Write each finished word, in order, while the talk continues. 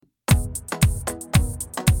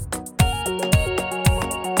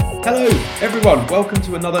Hello, everyone. Welcome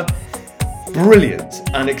to another brilliant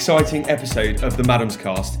and exciting episode of the Madam's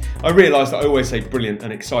Cast. I realise that I always say brilliant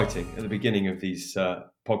and exciting at the beginning of these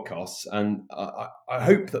podcasts, and I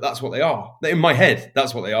hope that that's what they are. In my head,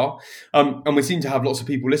 that's what they are. And we seem to have lots of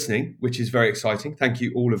people listening, which is very exciting. Thank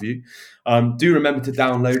you, all of you. Do remember to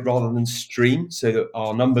download rather than stream so that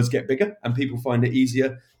our numbers get bigger and people find it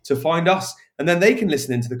easier to find us. And then they can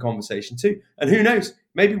listen into the conversation too. And who knows,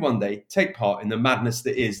 maybe one day take part in the madness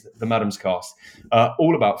that is the Madam's Cast,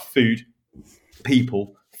 all about food,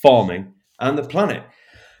 people, farming, and the planet.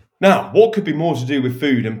 Now, what could be more to do with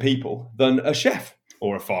food and people than a chef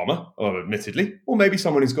or a farmer, or admittedly, or maybe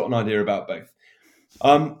someone who's got an idea about both?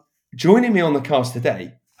 Joining me on the cast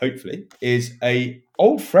today, hopefully, is an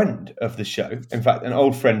old friend of the show. In fact, an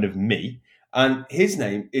old friend of me. And his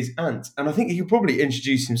name is Ant. And I think he could probably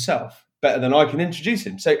introduce himself better than I can introduce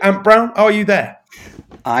him. So, Ant Brown, are you there?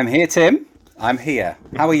 I'm here, Tim. I'm here.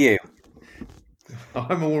 How are you?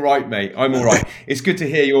 I'm all right, mate. I'm all right. It's good to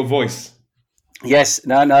hear your voice. Yes.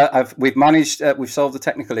 We've managed. We've solved the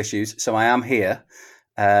technical issues, so I am here.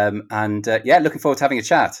 Looking forward to having a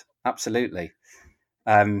chat. Absolutely.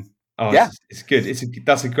 It's good.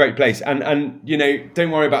 That's a great place. And you know,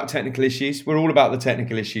 don't worry about technical issues. We're all about the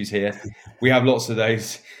technical issues here. We have lots of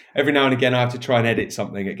those. Every now and again, I have to try and edit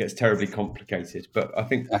something. It gets terribly complicated, but I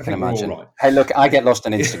think can imagine. We're all right. Hey, look, I get lost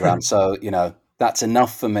on Instagram, so you know that's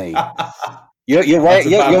enough for me. You're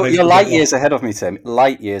light years ahead of me, Tim.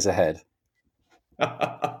 Light years ahead.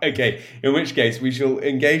 Okay, in which case we shall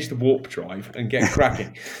engage the warp drive and get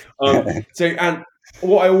cracking. And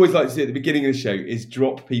what I always like to do at the beginning of the show is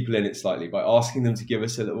drop people in it slightly by asking them to give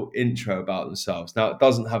us a little intro about themselves. Now, it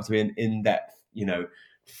doesn't have to be an in-depth,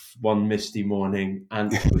 one misty morning,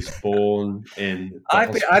 Ant was born in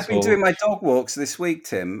I've been doing my dog walks this week,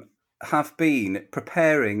 Tim. Have been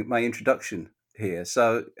preparing my introduction here.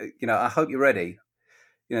 So, I hope you're ready.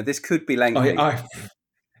 This could be lengthy.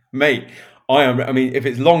 Mate, I am. I mean, if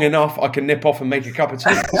it's long enough, I can nip off and make a cup of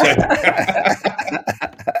tea. So.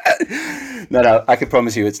 No, I can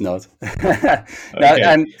promise you it's not.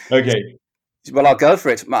 Okay. Well, I'll go for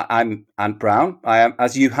it. I'm Ant Brown. I am,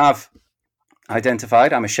 as you have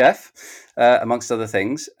identified, I'm a chef, amongst other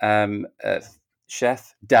things.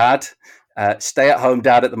 Chef, dad, stay-at-home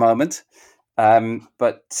dad at the moment. I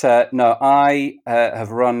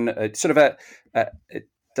have run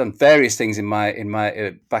done various things in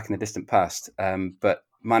my back in the distant past, but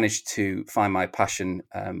managed to find my passion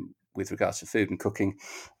with regards to food and cooking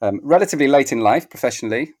relatively late in life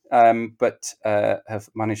professionally, but have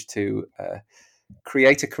managed to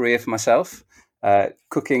create a career for myself,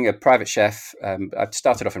 cooking, a private chef. I've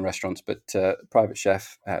started off in restaurants, but private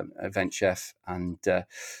chef, event chef, and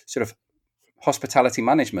sort of hospitality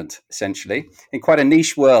management, essentially, in quite a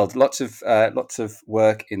niche world. Lots of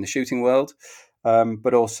work in the shooting world,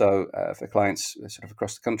 but also for clients sort of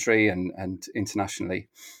across the country and internationally.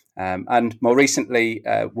 And more recently,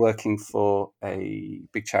 working for a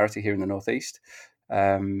big charity here in the Northeast,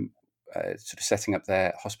 sort of setting up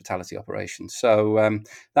their hospitality operations. So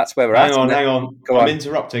that's where we're at. Hang on. I'm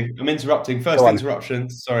interrupting. First interruption.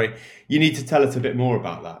 Sorry. You need to tell us a bit more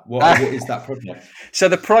about that. What is that project? So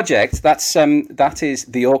the project, that is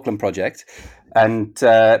the Auckland project, and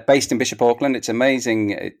based in Bishop Auckland. It's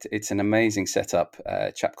amazing. It's an amazing setup.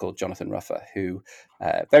 A chap called Jonathan Ruffer, who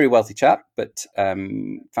very wealthy chap, but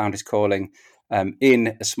found his calling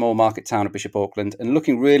in a small market town of Bishop Auckland, and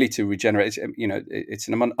looking really to regenerate. It's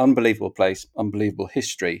an unbelievable place, unbelievable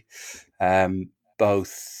history,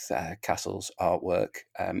 both castles, artwork.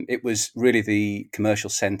 It was really the commercial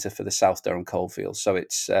centre for the South Durham coalfields. So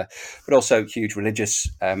it's, but also huge religious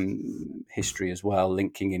history as well,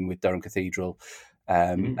 linking in with Durham Cathedral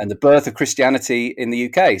and the birth of Christianity in the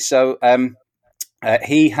UK. So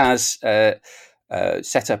he has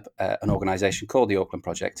set up an organisation called the Auckland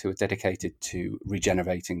Project, who are dedicated to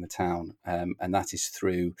regenerating the town, and that is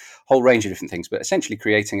through a whole range of different things, but essentially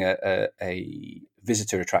creating a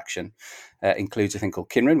visitor attraction. Includes a thing called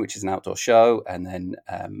Kinrin, which is an outdoor show, and then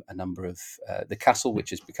a number of the castle, which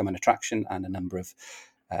has become an attraction, and a number of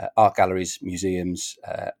art galleries, museums,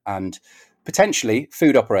 and potentially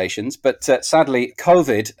food operations, but sadly,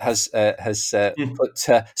 COVID has put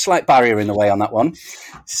a slight barrier in the way on that one.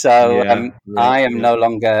 So I am no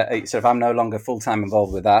longer full-time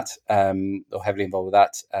involved with that, or heavily involved with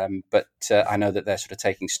that. But I know that they're sort of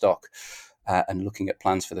taking stock and looking at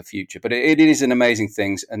plans for the future. But it is an amazing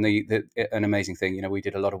thing, and an amazing thing. We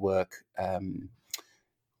did a lot of work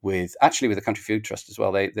with the Country Food Trust as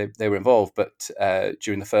well. They were involved, but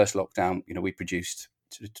during the first lockdown, we produced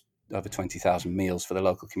over 20,000 meals for the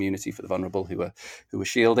local community, for the vulnerable who were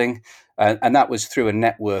shielding, and that was through a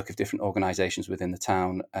network of different organisations within the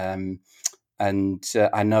town. And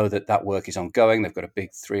I know that work is ongoing. They've got a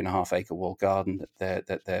big 3.5-acre walled garden that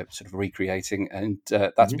they're sort of recreating, and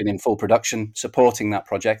that's been in full production, supporting that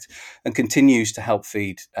project, and continues to help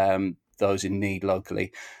feed those in need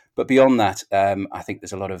locally. But beyond that, I think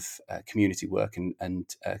there's a lot of community work and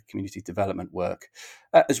community development work,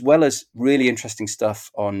 as well as really interesting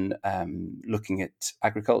stuff on looking at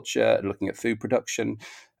agriculture, looking at food production,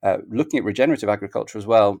 looking at regenerative agriculture as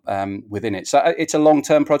well within it. So it's a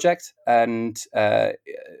long-term project, and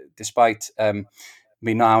despite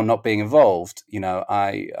me now not being involved,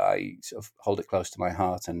 I sort of hold it close to my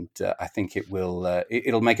heart, and I think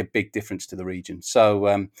it'll make a big difference to the region. So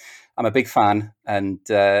I'm a big fan, and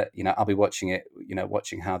I'll be watching it,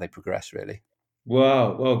 watching how they progress, really.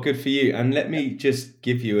 Wow, well, good for you. And let me just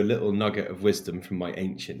give you a little nugget of wisdom from my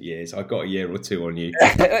ancient years. I've got a year or two on you.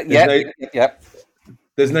 Yeah.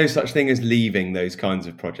 There's no such thing as leaving those kinds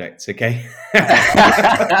of projects, okay?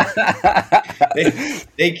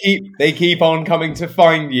 they keep on coming to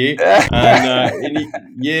find you, and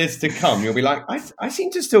in years to come, you'll be like, I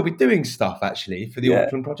seem to still be doing stuff actually for the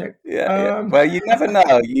Auckland project. Yeah. Well, you never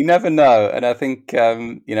know, and I think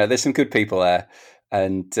there's some good people there,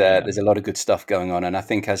 and there's a lot of good stuff going on. And I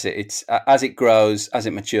think as it grows, as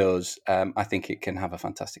it matures, I think it can have a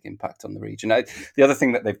fantastic impact on the region. The other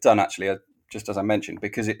thing that they've done actually, just as I mentioned,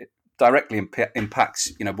 because it directly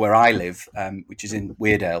impacts, where I live, which is in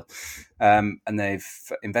Weardale, and they've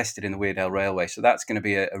invested in the Weardale Railway. So that's going to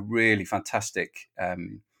be a really fantastic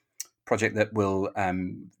project that will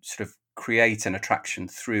sort of create an attraction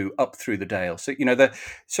up through the Dale. So the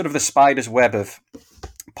sort of the spider's web of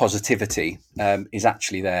positivity is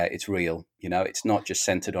actually there. It's real. It's not just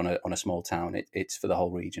centred on a small town. It's for the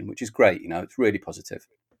whole region, which is great. It's really positive.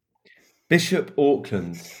 Bishop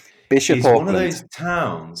Auckland is one of those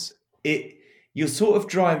towns. You're sort of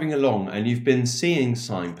driving along and you've been seeing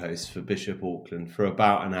signposts for Bishop Auckland for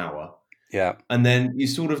about an hour. Yeah. And then you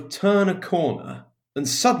sort of turn a corner and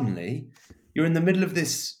suddenly you're in the middle of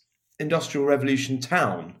this Industrial Revolution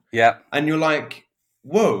town. Yeah. And you're like,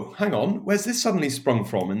 whoa, hang on, where's this suddenly sprung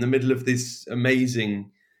from in the middle of this amazing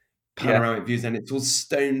panoramic views? And it's all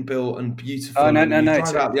stone built and beautiful. Oh, no, and no, you no.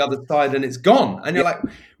 drive out the other side and it's gone. And you're like,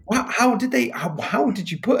 how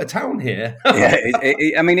did you put a town here?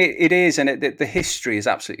 It is, and the history is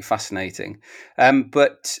absolutely fascinating.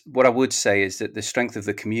 But what I would say is that the strength of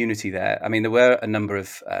the community there. I mean, there were a number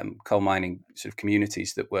of coal mining sort of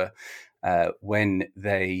communities that were, when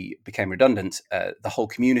they became redundant, the whole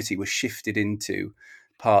community was shifted into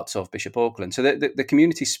parts of Bishop Auckland. So the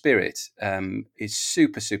community spirit is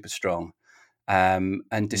super, super strong.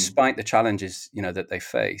 And despite the challenges, that they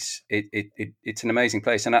face, it's an amazing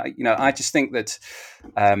place. And I just think that,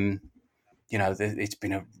 it's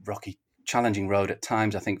been a rocky, challenging road at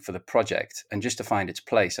times, I think, for the project, and just to find its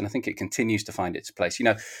place. And I think it continues to find its place.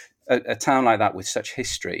 A town like that with such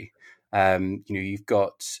history, you've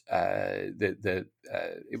got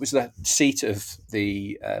it was the seat of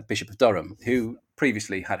the Bishop of Durham, who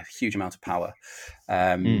previously had a huge amount of power,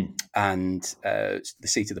 and the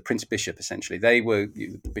seat of the Prince Bishop, essentially. They were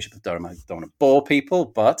the Bishop of Durham. I don't want to bore people,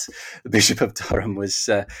 but the Bishop of Durham was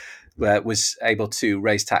able to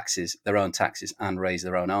raise their own taxes, and raise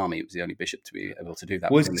their own army. It was the only bishop to be able to do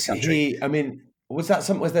that within the country. Was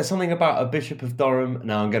there something about a Bishop of Durham?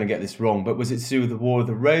 Now I'm going to get this wrong, but was it to do with the War of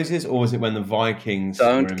the Roses, or was it when the Vikings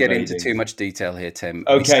Don't were get invading? into too much detail here, Tim.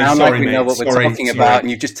 Okay, we sound sorry, like we mate. know what we're talking about,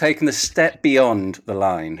 and you've just taken the step beyond the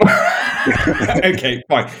line. Okay,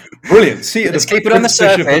 fine, brilliant. See, let's keep it on the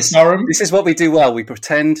surface. This is what we do well. We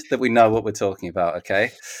pretend that we know what we're talking about.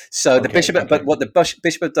 Okay, so but the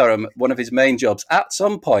Bishop of Durham, one of his main jobs at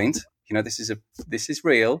some point. This is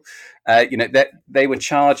real. That they were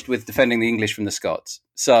charged with defending the English from the Scots.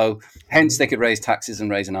 So hence they could raise taxes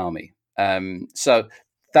and raise an army. So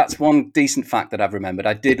that's one decent fact that I've remembered.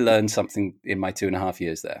 I did learn something in my 2.5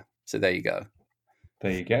 years there. So there you go.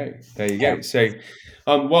 There you go. So,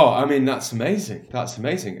 that's amazing. That's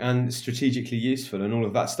amazing and strategically useful and all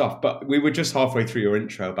of that stuff. But we were just halfway through your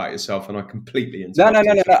intro about yourself, and I completely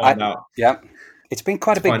interrupted. No. It's been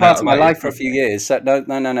quite a big part of my life for a few years. So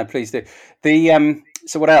no, please do.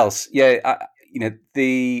 So what else?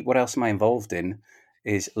 What else am I involved in?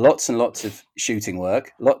 Is lots and lots of shooting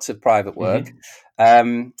work, lots of private work,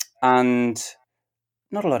 and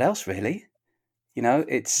not a lot else really.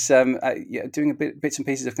 It's doing bits and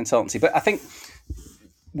pieces of consultancy. But I think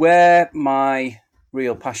where my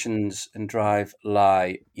real passions and drive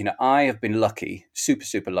lie, I have been lucky, super,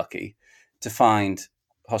 super lucky, to find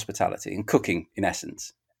hospitality and cooking, in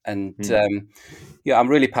essence, And Mm. yeah, I'm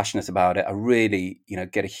really passionate about it. I really,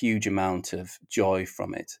 get a huge amount of joy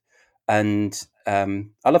from it, and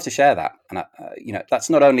I love to share that. And that's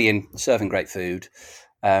not only in serving great food,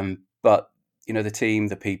 but the team,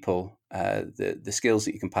 the people, the skills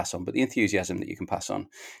that you can pass on, but the enthusiasm that you can pass on.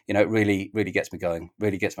 It really, really gets me going.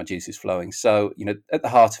 Really gets my juices flowing. So, at the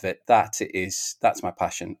heart of it, that's my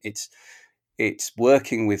passion. It's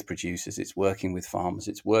working with producers, it's working with farmers,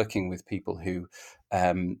 it's working with people who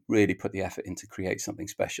really put the effort in to create something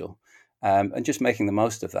special, and just making the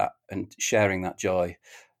most of that and sharing that joy.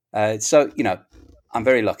 So, I'm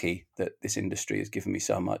very lucky that this industry has given me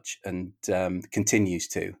so much and continues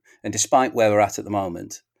to. And despite where we're at the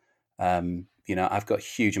moment, I've got a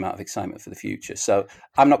huge amount of excitement for the future. So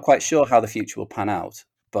I'm not quite sure how the future will pan out,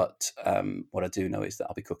 but what I do know is that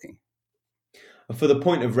I'll be cooking. For the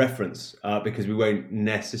point of reference, because we won't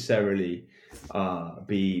necessarily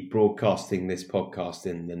be broadcasting this podcast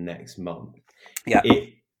in the next month, Yeah.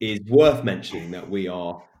 it is worth mentioning that we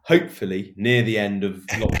are hopefully near the end of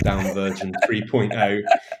lockdown version 3.0.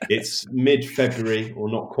 It's mid-February, or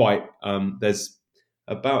not quite. There's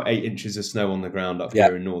about 8 inches of snow on the ground up Yeah.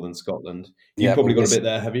 here in northern Scotland. You've Yeah. probably got a bit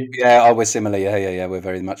there, have you? Yeah. Oh, we're similar. Yeah. We're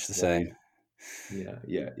very much the Yeah. same.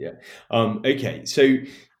 Yeah. Okay,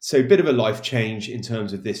 so a bit of a life change in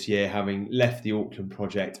terms of this year, having left the Auckland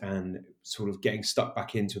project and sort of getting stuck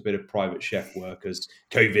back into a bit of private chef work as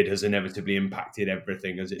COVID has inevitably impacted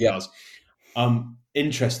everything as it Yeah. does.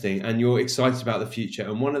 Interesting, and you're excited about the future.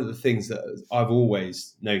 And one of the things that I've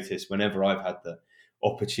always noticed whenever I've had the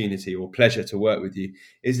opportunity or pleasure to work with you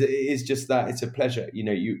is that it is just that it's a pleasure.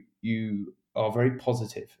 You are very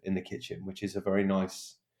positive in the kitchen, which is a very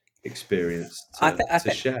nice experience I to think. I to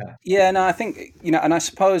think. share. Yeah. No. I think. And I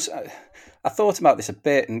suppose I thought about this a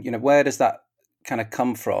bit, and where does that kind of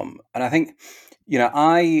come from? And I think,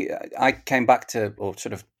 I came back to, or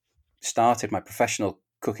sort of started my professional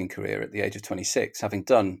cooking career at the age of 26, having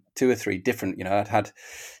done two or three different, I'd had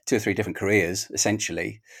two or three different careers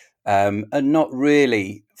essentially, and not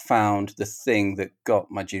really found the thing that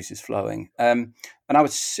got my juices flowing. And I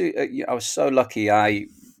was so lucky. I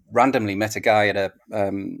randomly met a guy at a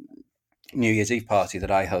New Year's Eve party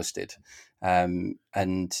that I hosted,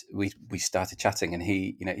 and we started chatting. And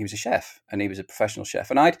he was a chef, and he was a professional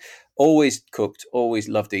chef. And I'd always cooked, always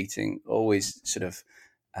loved eating, always sort of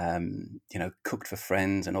cooked for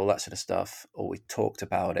friends and all that sort of stuff. Always talked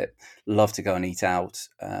about it. Loved to go and eat out.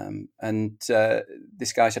 And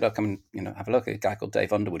this guy said, "Oh, come and have a look." A guy called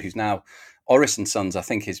Dave Underwood, who's now Orris and Sons, I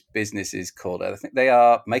think his business is called. I think they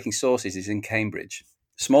are making sauces. Is in Cambridge.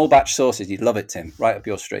 Small batch sauces. You'd love it, Tim. Right up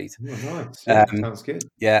your street. Oh, nice. Yeah, Um, sounds good.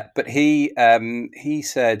 yeah, but he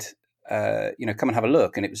said, come and have a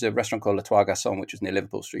look. And it was a restaurant called Le Trois Garçons, which was near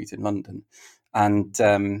Liverpool Street in London. And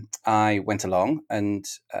I went along, and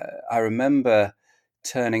I remember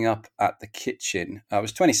turning up at the kitchen. I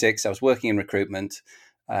was 26. I was working in recruitment.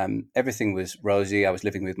 Everything was rosy. I was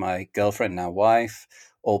living with my girlfriend, now wife,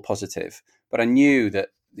 all positive. But I knew that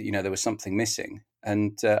there was something missing.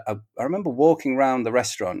 And I remember walking around the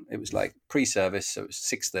restaurant. It was like pre-service, so it was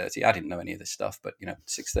 6:30. I didn't know any of this stuff, but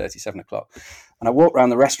 6:30, 7 o'clock. And I walked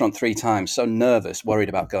around the restaurant 3 times, so nervous, worried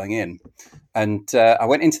about going in. And I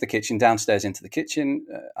went into the kitchen, downstairs into the kitchen,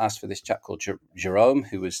 asked for this chap called Jerome,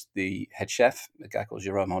 who was the head chef, a guy called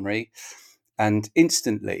Jerome Henry. And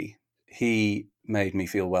instantly, he made me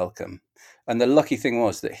feel welcome. And the lucky thing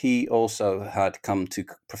was that he also had come to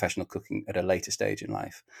professional cooking at a later stage in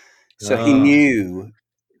life. So he Ah, knew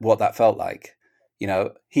what that felt like.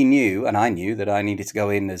 He knew, and I knew that I needed to go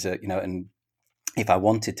in as and if I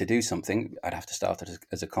wanted to do something, I'd have to start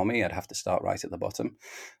as a commie. I'd have to start right at the bottom.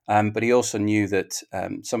 But he also knew that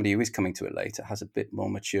somebody who is coming to it later has a bit more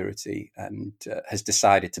maturity and has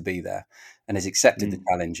decided to be there and has accepted the mm.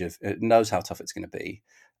 challenge of knows how tough it's going to be,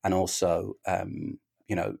 and also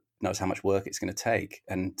knows how much work it's going to take.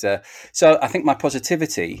 And so I think my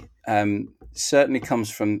positivity certainly comes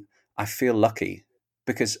from I feel lucky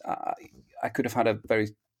because I could have had a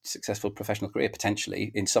very successful professional career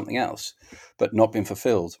potentially in something else, but not been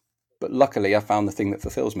fulfilled. But luckily, I found the thing that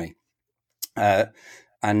fulfills me, uh,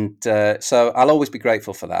 and so I'll always be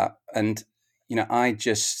grateful for that. And I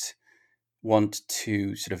just want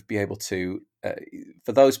to sort of be able to,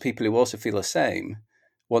 for those people who also feel the same,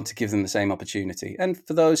 want to give them the same opportunity. And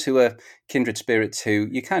for those who are kindred spirits, who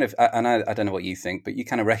you kind of, and I don't know what you think, but you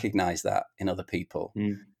kind of recognize that in other people.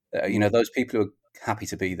 Mm. Mm. Those people who are happy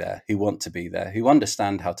to be there, who want to be there, who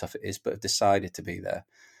understand how tough it is, but have decided to be there.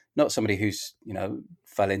 Not somebody who's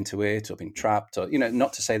fell into it or been trapped, or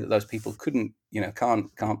not to say that those people couldn't,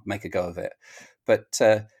 can't make a go of it, but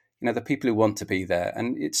the people who want to be there.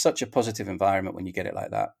 And it's such a positive environment when you get it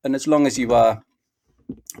like that. And as long as you are,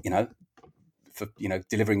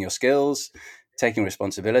 delivering your skills, taking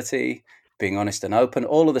responsibility, being honest and open,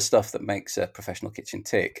 all of the stuff that makes a professional kitchen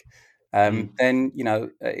tick, then,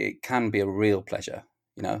 it can be a real pleasure,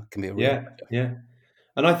 can be a real Yeah, pleasure. yeah.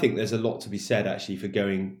 And I think there's a lot to be said actually for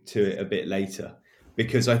going to it a bit later,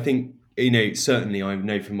 because I think, certainly I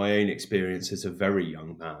know from my own experience as a very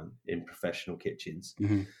young man in professional kitchens,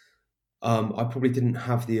 Hmm. I probably didn't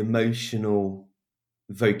have the emotional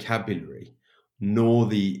vocabulary nor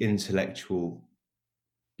the intellectual,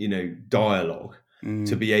 dialogue to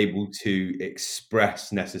Mm, be able to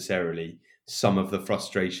express necessarily some of the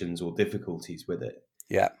frustrations or difficulties with it.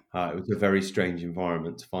 yeah. It was a very strange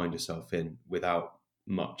environment to find yourself in without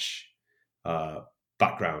much uh,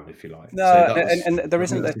 background, if you like. So No, and there I think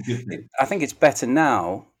isn't. that's a good thing. I think it's better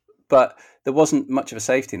now, but there wasn't much of a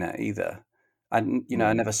safety net either. And I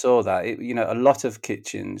Mm. never saw that. A lot of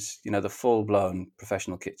kitchens, the full blown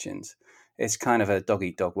professional kitchens, it's kind of a dog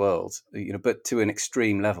eat dog world, but to an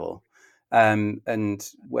extreme level. And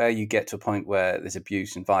where you get to a point where there's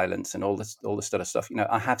abuse and violence and all this sort of stuff,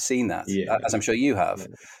 I have seen that, Yeah, as I'm sure you yeah, have.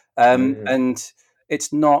 yeah, yeah. And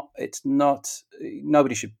it's not.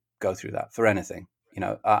 Nobody should go through that for anything. I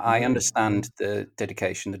No, no. understand the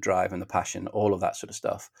dedication, the drive, and the passion, all of that sort of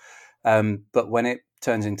stuff. But when it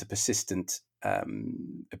turns into persistent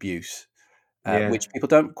abuse, Yeah, which people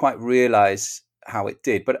don't quite realize how it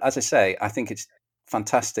did. But as I say, I think it's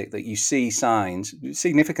fantastic that you see signs,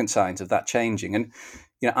 significant signs of that changing. And,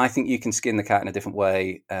 I think you can skin the cat in a different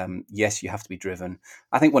way. Yes, you have to be driven.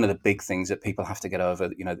 I think one of the big things that people have to get over,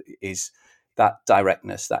 is that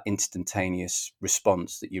directness, that instantaneous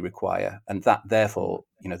response that you require. And that therefore,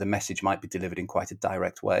 the message might be delivered in quite a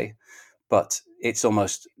direct way, but it's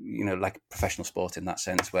almost like professional sport in that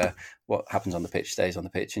sense, where what happens on the pitch stays on the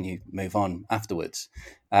pitch and you move on afterwards.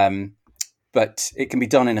 But it can be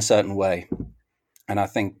done in a certain way, and I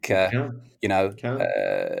think it can, it can.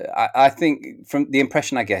 I think from the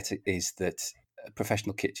impression I get is that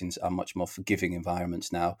professional kitchens are much more forgiving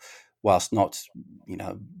environments now, whilst not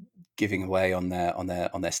giving away on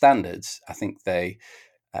their standards. I think they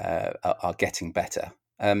are getting better.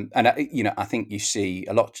 And I think you see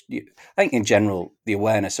a lot. I think in general, the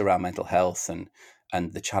awareness around mental health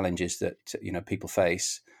and the challenges that people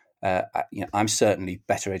face. I'm certainly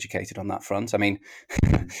better educated on that front. I mean,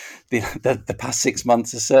 Mm. the past 6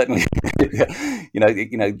 months has certainly,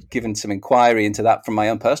 given some inquiry into that from my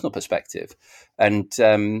own personal perspective, and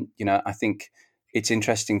I think it's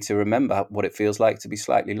interesting to remember what it feels like to be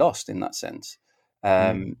slightly lost in that sense.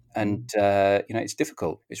 Mm. And Mm. it's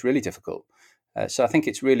difficult. It's really difficult. So I think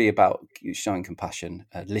it's really about showing compassion,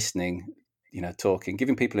 listening, talking,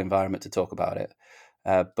 giving people environment to talk about it.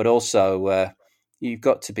 But also, you've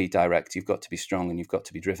got to be direct, you've got to be strong, and you've got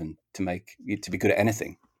to be driven to be good at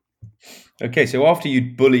anything. Okay, so after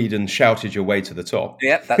you'd bullied and shouted your way to the top.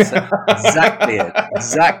 Yeah, that's it. Exactly it.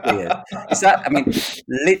 Exactly it. Is that? I mean,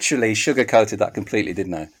 literally sugar coated that completely,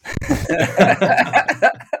 didn't I?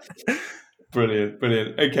 Brilliant,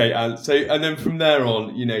 brilliant. Okay, and then from there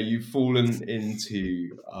on, you've fallen into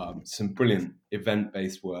some brilliant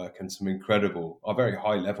event-based work and some incredible, very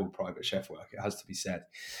high-level private chef work. It has to be said,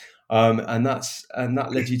 and that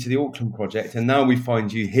led you to the Auckland project, and now we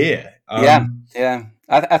find you here. Yeah, yeah.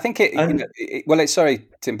 I think And well, sorry,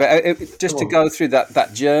 Tim, but just come to on, go through that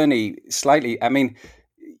journey slightly. I mean,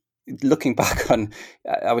 looking back on,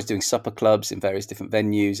 I was doing supper clubs in various different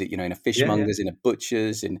venues, in a yeah, yeah, fishmongers, in a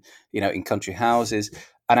butcher's, in country houses,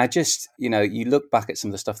 and I just, you look back at some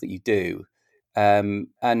of the stuff that you do,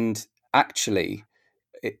 and actually,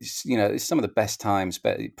 it's some of the best times,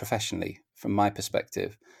 but professionally, from my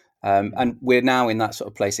perspective. And we're now in that sort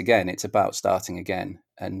of place again. It's about starting again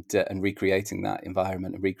and recreating that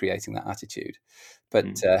environment and recreating that attitude. But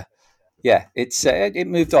Mm. yeah, it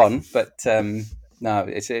moved on, but no,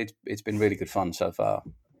 it's been really good fun so far.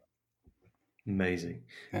 Amazing,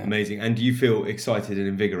 Yeah. amazing. And do you feel excited and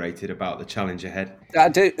invigorated about the challenge ahead? I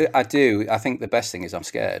do. I do. I think the best thing is I'm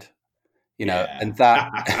scared. Yeah. And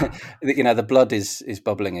that, the blood is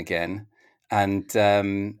bubbling again, and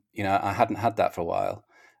I hadn't had that for a while.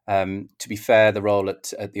 To be fair, the role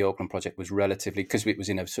at the Auckland project was relatively, because it was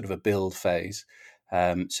in a sort of a build phase,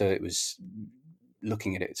 so it was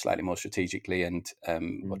looking at it slightly more strategically and or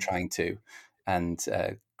Mm. trying to, and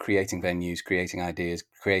creating venues, creating ideas,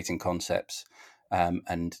 creating concepts,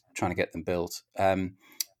 and trying to get them built.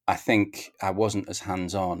 I think I wasn't as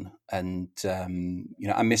hands on, and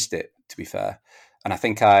I missed it, to be fair. And I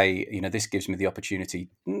think this gives me the opportunity.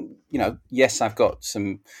 Yes, I've got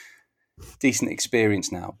some decent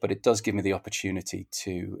experience now, but it does give me the opportunity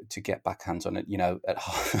to get back hands on it. At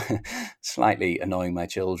slightly annoying my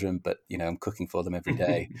children, but I'm cooking for them every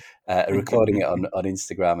day, recording it on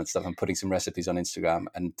Instagram and stuff. I'm putting some recipes on Instagram,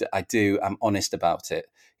 and I'm honest about it.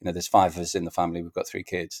 There's 5 of us in the family. We've got 3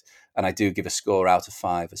 kids, and I do give a score out of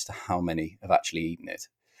 5 as to how many have actually eaten it.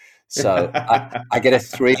 So I get a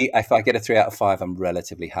 3. If I get a 3 out of 5, I'm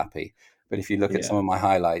relatively happy. But if you look at some of my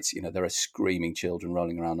highlights, there are screaming children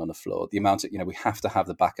rolling around on the floor. The amount of, we have to have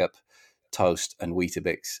the backup toast and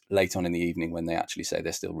Weetabix late on in the evening when they actually say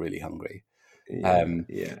they're still really hungry. I'm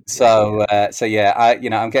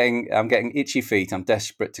getting itchy feet. I'm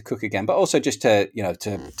desperate to cook again, but also just to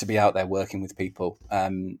be out there working with people,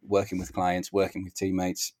 working with clients, working with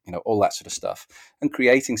teammates, all that sort of stuff, and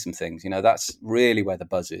creating some things. That's really where the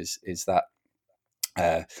buzz is that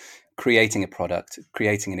creating a product,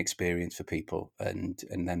 creating an experience for people, and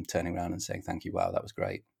them turning around and saying, "Thank you, wow, that was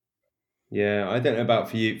great." Yeah, I don't know about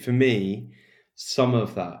for you. For me, some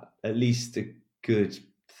of that, at least a good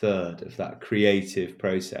third of that creative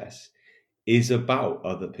process, is about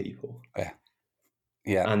other people.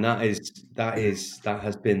 Yeah. And that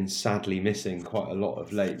has been sadly missing quite a lot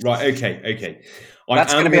of late. Right, okay.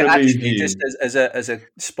 That's going to be actually just as a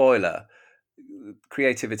spoiler.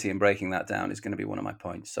 Creativity and breaking that down is going to be one of my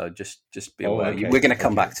points. So just be aware. Okay. We're going to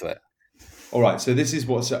come back to it. All right. So this is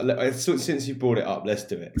since you brought it up, let's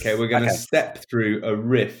do it. Okay, we're going to step through a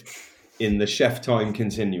rift in the chef time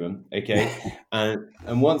continuum. Okay,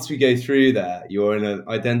 and once we go through there, you're in an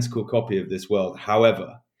identical copy of this world.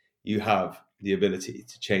 However, you have the ability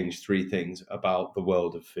to change 3 things about the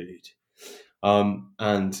world of food,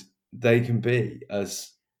 and they can be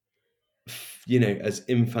as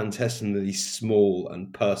infinitesimally small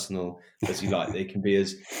and personal as you like. They can be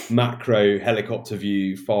as macro helicopter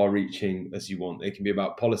view, far-reaching as you want. They can be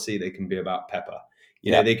about policy. They can be about pepper.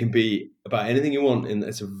 They can be about anything you want, and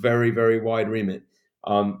it's a very, very wide remit.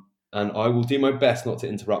 And I will do my best not to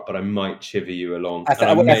interrupt, but I might chiver you along.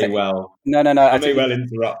 I may well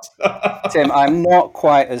interrupt. Tim, I'm not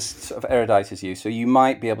quite as sort of erudite as you, so you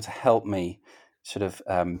might be able to help me sort of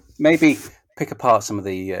maybe pick apart some of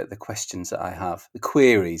the questions that I have, the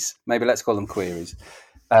queries. Maybe let's call them queries.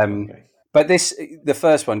 Okay. But the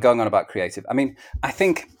first one, going on about creative. I mean, I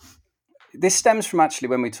think this stems from actually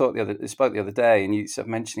when we spoke the other day, and you sort of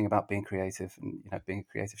mentioning about being creative and being a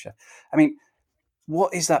creative chef. I mean,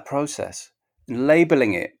 what is that process?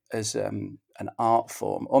 Labeling it as an art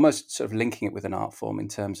form, almost sort of linking it with an art form in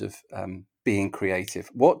terms of being creative.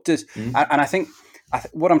 What does and I think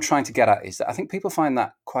what I'm trying to get at is that I think people find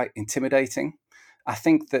that quite intimidating. I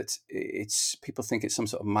think that people think it's some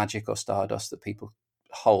sort of magic or stardust that people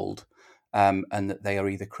hold, and that they are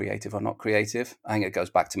either creative or not creative. I think it goes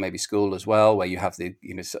back to maybe school as well, where you have the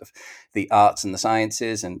sort of the arts and the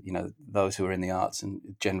sciences, and those who are in the arts and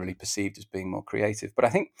generally perceived as being more creative. But I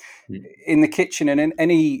think in the kitchen and in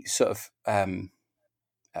any sort of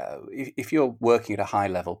if you're working at a high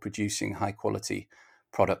level, producing high quality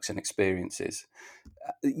products and experiences,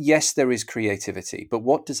 yes, there is creativity, but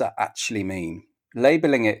what does that actually mean?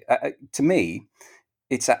 Labeling it, to me,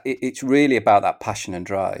 it's really about that passion and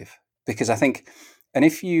drive, because I think, and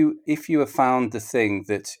if you have found the thing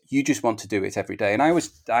that you just want to do it every day, and I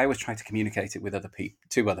was trying to communicate it with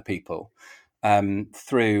to other people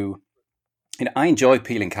through, I enjoy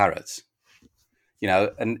peeling carrots,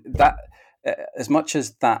 and that, as much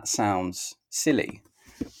as that sounds silly,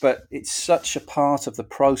 but it's such a part of the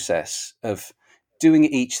process of doing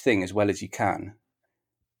each thing as well as you can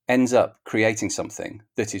ends up creating something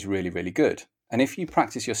that is really, really good. And if you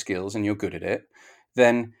practice your skills and you're good at it,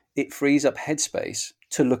 then it frees up headspace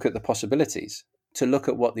to look at the possibilities, to look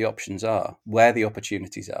at what the options are, where the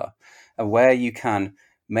opportunities are, and where you can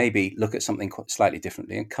maybe look at something slightly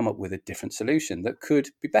differently and come up with a different solution that could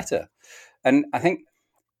be better. And I think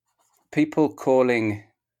people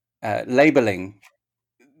labeling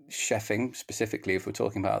chefing specifically, if we're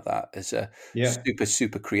talking about that, as a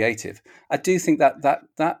super creative, I do think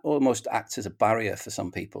that almost acts as a barrier for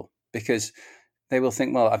some people, because they will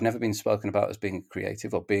think, well, I've never been spoken about as being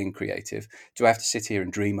creative or being creative. Do I have to sit here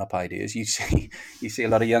and dream up ideas? You see a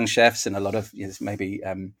lot of young chefs and a lot of maybe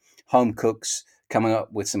home cooks coming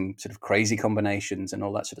up with some sort of crazy combinations and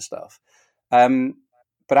all that sort of stuff.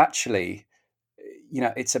 But actually,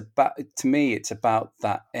 it's about, to me, it's about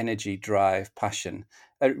that energy, drive, passion,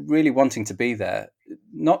 really wanting to be there,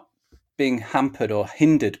 not being hampered or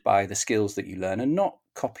hindered by the skills that you learn, and not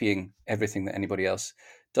copying everything that anybody else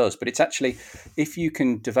does. But it's actually, if you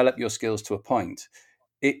can develop your skills to a point,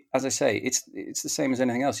 as I say, it's the same as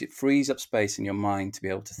anything else. It frees up space in your mind to be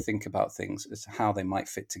able to think about things as to how they might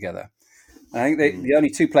fit together. I think the only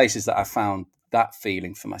two places that I found that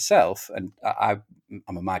feeling for myself, and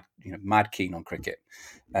I'm a mad keen on cricket,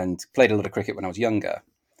 and played a lot of cricket when I was younger,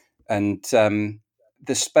 and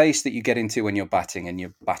the space that you get into when you're batting and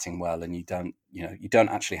you're batting well, and you don't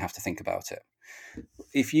actually have to think about it.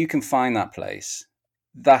 If you can find that place,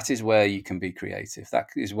 that is where you can be creative. That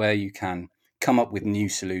is where you can come up with new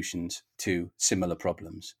solutions to similar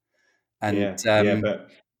problems. And Yeah, but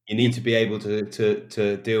you need to be able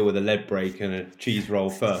to deal with a lead break and a cheese roll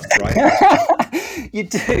first, right? you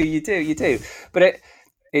do. But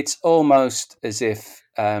it's almost as if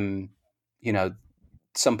some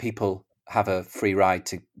people have a free ride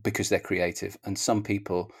because they're creative, and some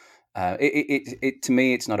people. To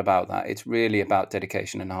me, it's not about that. It's really about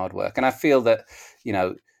dedication and hard work. And I feel that,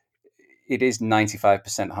 it is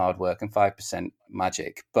 95% hard work and 5%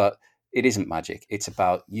 magic, but it isn't magic. It's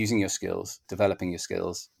about using your skills, developing your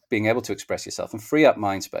skills, being able to express yourself and free up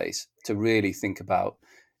mind space to really think about,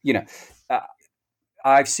 uh,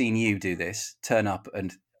 I've seen you do this, turn up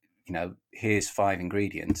and, here's 5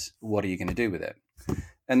 ingredients. What are you going to do with it?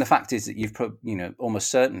 And the fact is that almost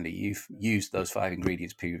certainly you've used those 5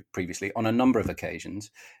 ingredients previously on a number of occasions.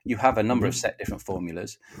 You have a number of set different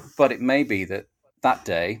formulas, but it may be that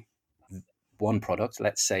day, one product,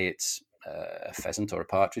 let's say it's a pheasant or a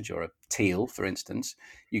partridge or a teal, for instance,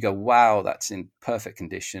 you go, wow, that's in perfect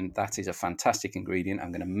condition. That is a fantastic ingredient.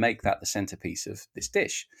 I'm going to make that the centerpiece of this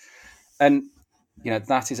dish. And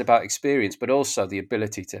that is about experience, but also the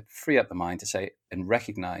ability to free up the mind to say and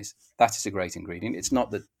recognize that is a great ingredient. It's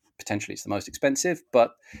not that potentially it's the most expensive,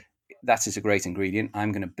 but that is a great ingredient.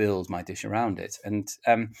 I'm going to build my dish around it. And,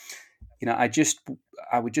 I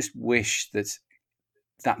would just wish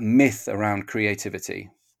that myth around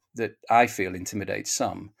creativity that I feel intimidates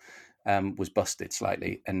some was busted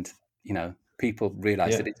slightly. And, people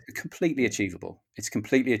realize that it's completely achievable. It's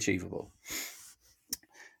completely achievable.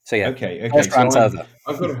 So yeah, Okay. first So rant over.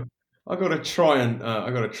 I've got to try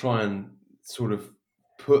and sort of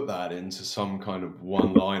put that into some kind of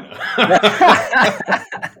one-liner.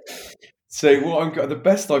 So the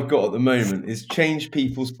best I've got at the moment is change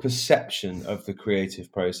people's perception of the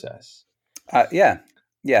creative process. Yeah.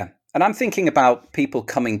 And I'm thinking about people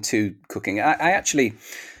coming to cooking. I actually,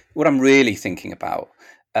 what I'm really thinking about,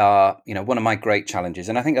 one of my great challenges,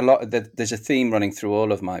 and I think there's a theme running through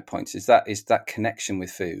all of my points, is that connection with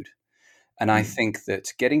food. And I think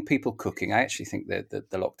that getting people cooking, I actually think that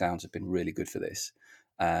the lockdowns have been really good for this.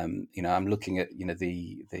 I'm looking at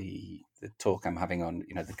the talk I'm having on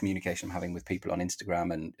the communication I'm having with people on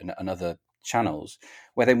Instagram and other channels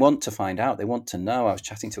where they want to find out, they want to know. I was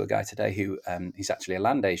chatting to a guy today who he's actually a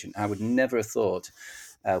land agent. I would never have thought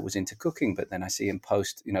was into cooking, but then I see him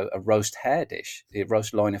post a roast hare dish, a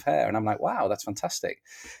roast loin of hare, and I'm like, wow, that's fantastic.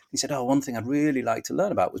 He said, oh, one thing I'd really like to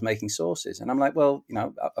learn about was making sauces, and I'm like, well,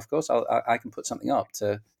 of course I can put something up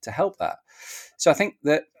to help that. So I think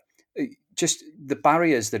that just the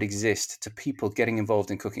barriers that exist to people getting involved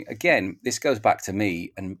in cooking, again, this goes back to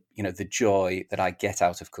me and the joy that I get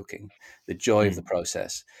out of cooking, the joy of the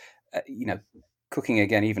process. Cooking,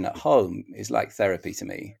 again, even at home, is like therapy to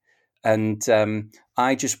me. And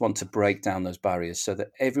I just want to break down those barriers so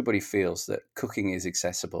that everybody feels that cooking is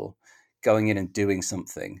accessible. Going in and doing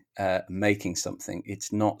something, making something,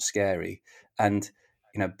 it's not scary. And,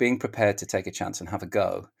 being prepared to take a chance and have a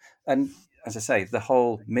go. And as I say, the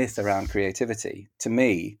whole myth around creativity, to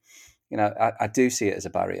me, I do see it as a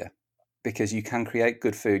barrier, because you can create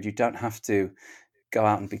good food. You don't have to go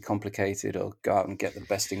out and be complicated or go out and get the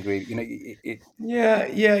best ingredient.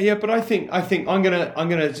 Yeah. But I think I'm gonna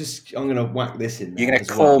whack this in there. You're going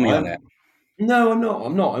to call me on it. No,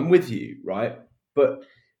 I'm not. I'm with you, right? But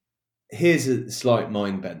here's a slight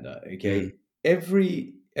mind bender. Okay,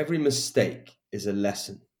 every mistake is a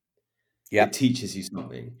lesson. Yeah, it teaches you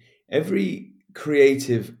something. Every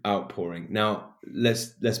creative outpouring. Now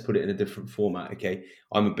let's put it in a different format. Okay,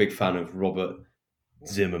 I'm a big fan of Robert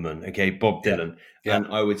Zimmerman. Okay, Bob Dylan, and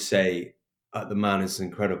I would say the man is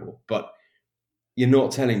incredible. But you're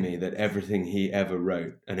not telling me that everything he ever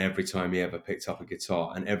wrote and every time he ever picked up a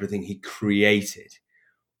guitar and everything he created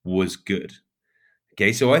was good.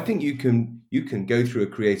 Okay, so I think you can go through a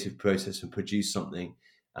creative process and produce something,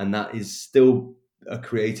 and that is still a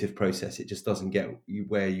creative process. It just doesn't get you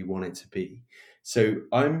where you want it to be. So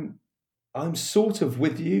I'm sort of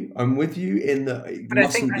with you. I'm with you in that it but I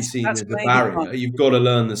think mustn't be seen that's as a maybe barrier. You've got to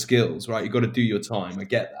learn the skills, right? You've got to do your time. I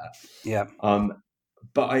get that. Yeah.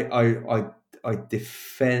 But I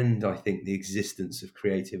defend, I think, the existence of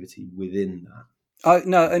creativity within that. Oh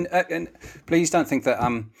no, and please don't think that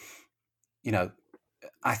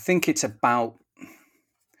I think it's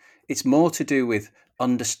more to do with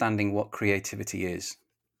understanding what creativity is.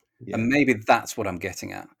 Yeah. And maybe that's what I'm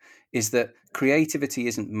getting at, is that creativity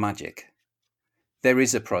isn't magic. There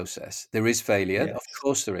is a process. There is failure. Yes. Of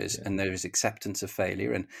course there is. Yeah. And there is acceptance of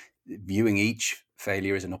failure and viewing each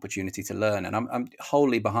failure as an opportunity to learn. And I'm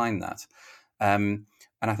wholly behind that. And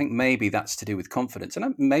I think maybe that's to do with confidence.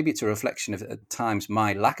 And maybe it's a reflection of, at times,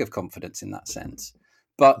 my lack of confidence in that sense.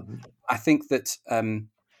 But Mhm. I think that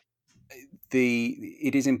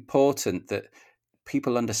it is important that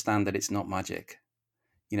people understand that it's not magic.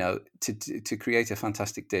 To create a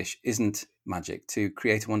fantastic dish isn't magic. To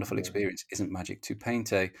create a wonderful Yeah. experience isn't magic. To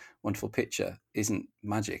paint a wonderful picture isn't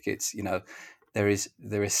magic. It's there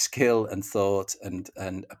is skill and thought and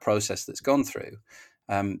a process that's gone through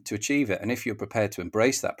to achieve it. And if you're prepared to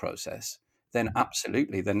embrace that process, then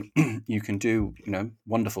absolutely, then you can do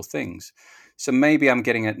wonderful things. So maybe I'm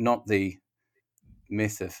getting at not the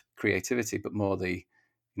myth of creativity, but more the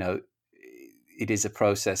it is a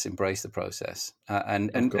process. Embrace the process, and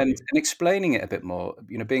I've and got and you. and explaining it a bit more.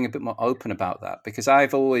 Being a bit more open about that, because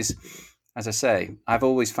I've always, as I say, I've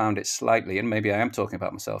always found it slightly, and maybe I am talking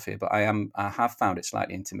about myself here, but I have found it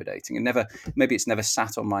slightly intimidating, and maybe it's never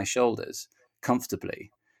sat on my shoulders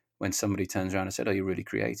comfortably when somebody turns around and said, "Oh, you're really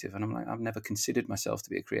creative," and I'm like, I've never considered myself to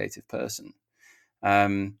be a creative person.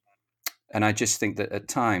 And I just think that at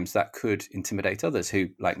times that could intimidate others who,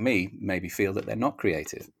 like me, maybe feel that they're not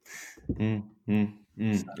creative.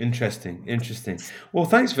 Interesting. Interesting. Well,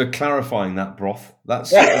 thanks for clarifying that, Broth.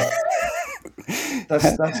 That's sort of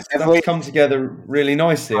Have that's we? come together really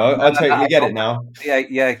nicely. No, I totally get it now.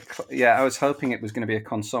 yeah. I was hoping it was going to be a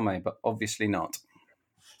consomme, but obviously not.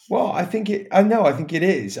 Well, I think it. I know. I think it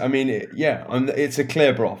is. I mean, it's a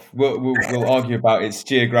clear broth. We'll argue about its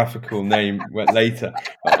geographical name later.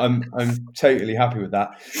 But I'm totally happy with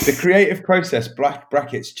that. The creative process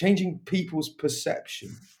brackets changing people's perception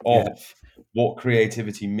Yeah, of what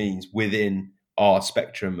creativity means within our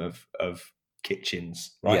spectrum of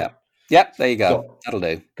kitchens. yeah, Right. yeah. There you go. Got That'll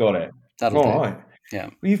do. got it. That'll All do. right. Yeah,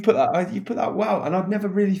 Well, you put that well, and I'd never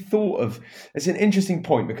really thought of. It's an interesting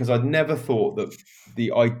point because I'd never thought that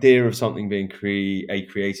the idea of something being a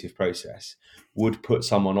creative process would put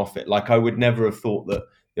someone off it. Like I would never have thought that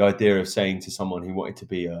the idea of saying to someone who wanted to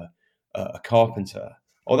be a carpenter,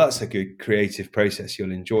 "Oh, that's a good creative process.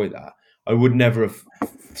 You'll enjoy that." I would never have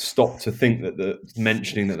stopped to think that the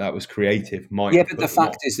mentioning that was creative might yeah. have But the put them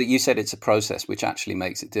fact off. is that you said it's a process, which actually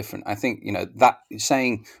makes it different. I think that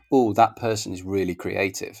saying, "Oh, that person is really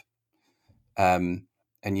creative," and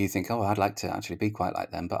you think, "Oh, I'd like to actually be quite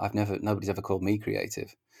like them," but nobody's ever called me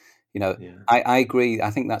creative. You know, Yeah. I agree.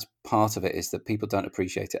 I think that's part of it is that people don't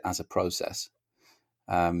appreciate it as a process.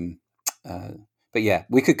 Um, uh, but yeah,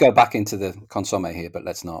 we could go back into the consomme here, but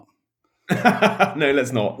let's not. No,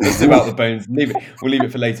 let's not. Let's leave out the bones. Leave it. We'll leave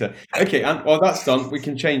it for later. Okay, and well, that's done. We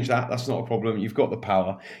can change that. That's not a problem. You've got the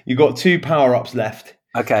power. You've got two power ups left.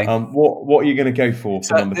 Okay. What are you going to go for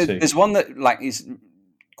So number two? there's one that is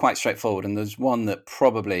quite straightforward, and there's one that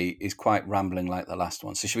probably is quite rambling like the last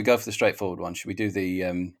one. So should we go for the straightforward one? Should we do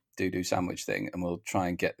the do sandwich thing, and we'll try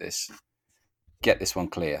and get this one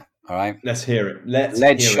clear? All right. Let's hear it. Let's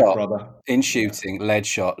Lead hear it, shot brother. in Yeah. shooting. Lead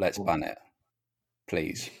shot. Let's ban it,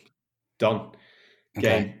 please. Done.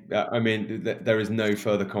 Okay. Game. I mean, there is no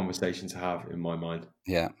further conversation to have in my mind.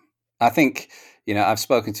 Yeah. I think, I've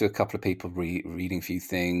spoken to a couple of people reading a few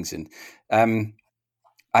things, and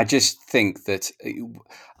I just think that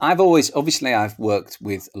I've worked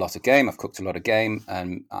with a lot of game. I've cooked a lot of game,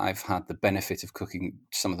 and I've had the benefit of cooking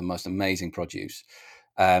some of the most amazing produce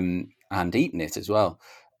and eating it as well.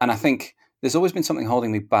 And I think there's always been something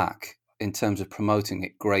holding me back in terms of promoting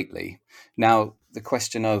it greatly. Now, the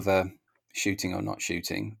question over shooting or not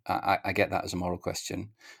shooting, I get that as a moral question.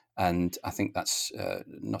 And I think that's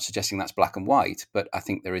not suggesting that's black and white, but I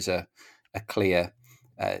think there is a clear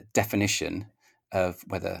definition of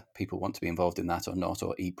whether people want to be involved in that or not,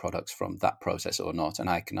 or eat products from that process or not. And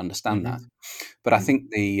I can understand that. Mm-hmm. But I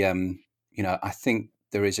think I think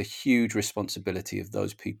there is a huge responsibility of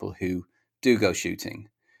those people who do go shooting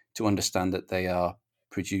to understand that they are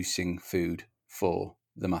producing food for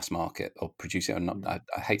the mass market, or producing, or not.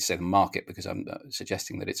 I hate to say the market because I'm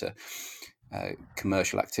suggesting that it's a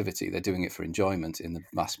commercial activity. They're doing it for enjoyment in the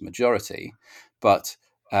vast majority, but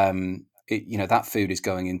that food is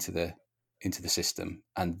going into the system,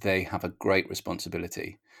 and they have a great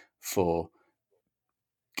responsibility for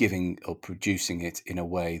giving or producing it in a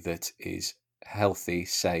way that is healthy,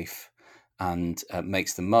 safe, and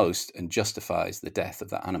makes the most and justifies the death of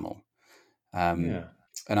that animal. Yeah.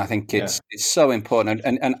 And I think Yeah. it's so important,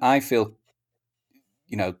 and I feel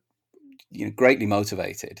greatly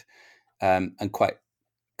motivated and quite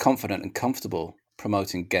confident and comfortable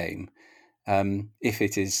promoting game if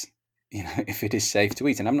it is, if it is safe to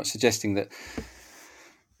eat. And I'm not suggesting that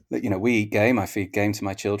we eat game. I feed game to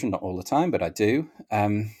my children, not all the time, but I do.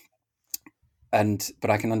 But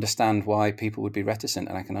I can understand why people would be reticent,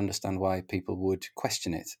 and I can understand why people would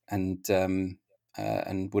question it, and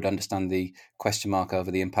would understand the question mark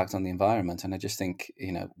over the impact on the environment. And I just think,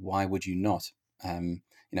 why would you not?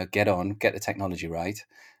 Get the technology right,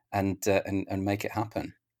 and make it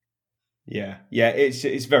happen. Yeah,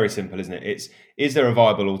 it's very simple, isn't it? Is there a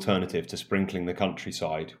viable alternative to sprinkling the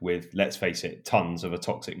countryside with, let's face it, tons of a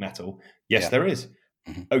toxic metal? Yes, Yeah. there is.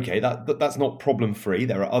 Mm-hmm. Okay, that's not problem free.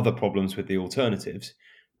 There are other problems with the alternatives,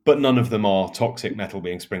 but none of them are toxic metal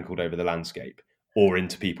being sprinkled over the landscape or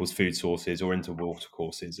into people's food sources or into water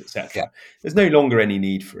courses, Yeah. etc. There's no longer any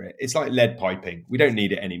need for it. It's like lead piping. We don't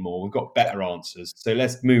need it anymore. We've got better answers. So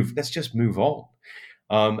let's just move on.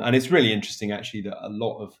 And it's really interesting, actually, that a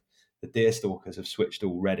lot of the deer stalkers have switched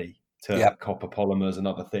already Yeah. to copper polymers and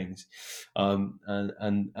other things, and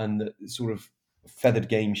the sort of feathered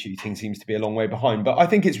game shooting seems to be a long way behind. But I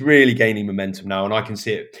think it's really gaining momentum now, and I can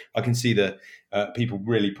see it. I can see the people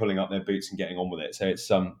really pulling up their boots and getting on with it. So it's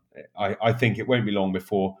I think it won't be long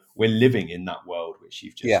before we're living in that world which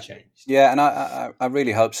you've just changed. Yeah, and I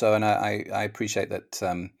really hope so, and I appreciate that.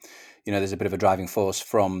 There's a bit of a driving force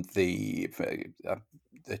from the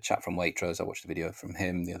chap from Waitrose. I watched the video from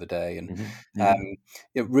him the other day, and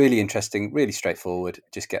really interesting, really straightforward.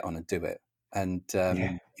 Just get on and do it, and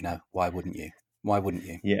why wouldn't you? Why wouldn't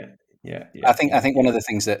you? Yeah. I think one of the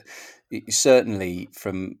things that certainly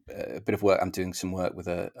from a bit of work, I'm doing some work with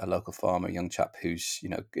a local farmer, a young chap who's,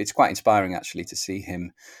 it's quite inspiring actually to see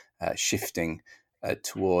him shifting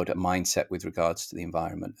toward a mindset with regards to the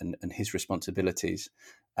environment and his responsibilities,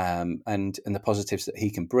 and the positives that he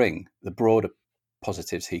can bring, the broader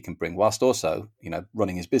positives he can bring, whilst also,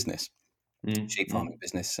 running his business, sheep farming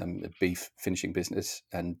business, beef finishing business,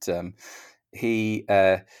 and he,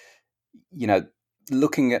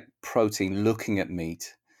 looking at protein, looking at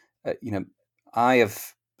meat,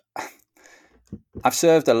 I've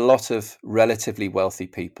served a lot of relatively wealthy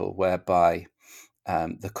people whereby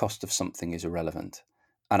the cost of something is irrelevant,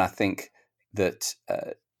 and I think that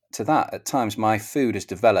to that at times my food has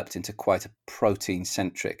developed into quite a protein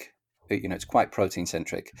centric. It's quite protein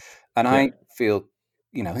centric, and I feel.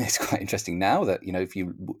 It's quite interesting now that,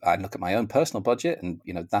 I look at my own personal budget and,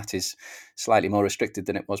 that is slightly more restricted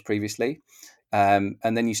than it was previously. And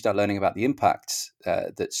then you start learning about the impacts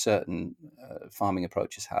that certain farming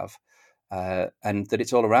approaches have, and that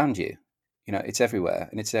it's all around you. It's everywhere,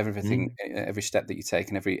 and it's everything, every step that you take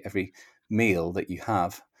and every meal that you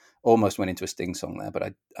have. Almost went into a Sting song there, but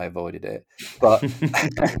I avoided it. But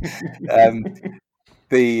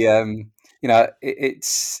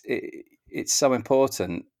it's so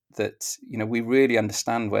important that we really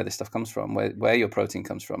understand where this stuff comes from, where your protein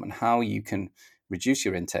comes from, and how you can reduce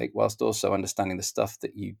your intake, whilst also understanding the stuff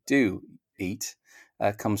that you do eat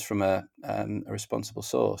comes from a responsible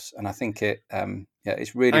source. And I think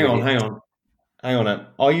it's really. Hang on.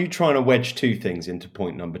 Are you trying to wedge two things into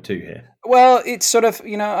point number 2 here? Well, it's sort of,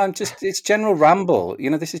 it's general ramble.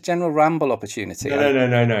 This is general ramble opportunity.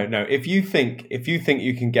 No. If you think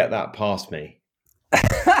you can get that past me,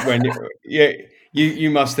 when you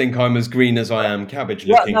must think I'm as green as I am cabbage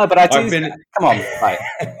looking. No, but I do. Come on, right?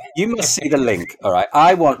 You must see the link. All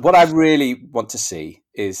right. What I really want to see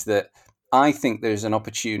is that I think there's an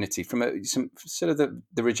opportunity from some sort of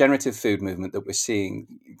the regenerative food movement that we're seeing,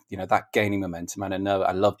 that gaining momentum. And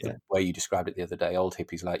I love the way you described it the other day. Old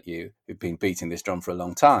hippies like you who've been beating this drum for a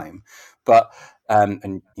long time, but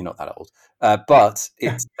and you're not that old, but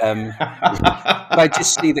it's. But I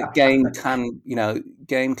just see that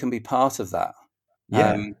game can be part of that.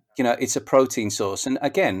 It's a protein source, and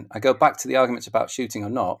again, I go back to the arguments about shooting or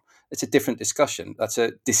not. It's a different discussion. That's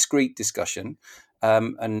a discrete discussion.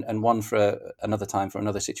 And one for another time for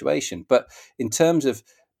another situation. But in terms of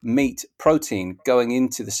meat, protein going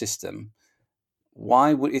into the system,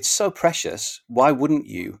 it's so precious? Why wouldn't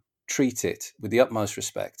you treat it with the utmost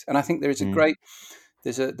respect? And I think there is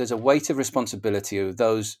there's a weight of responsibility of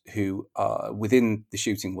those who are within the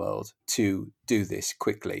shooting world to do this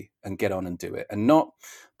quickly and get on and do it, and not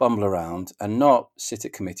bumble around and not sit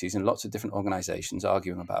at committees and lots of different organizations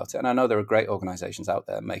arguing about it. And I know there are great organizations out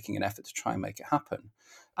there making an effort to try and make it happen,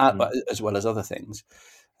 as well as other things.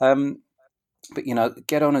 But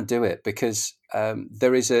get on and do it, because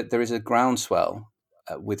there is a groundswell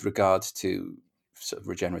with regards to sort of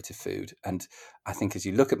regenerative food. And I think as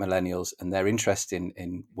you look at millennials and their interest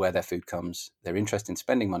in where their food comes, their interest in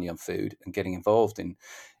spending money on food and getting involved in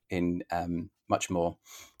much more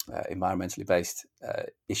environmentally based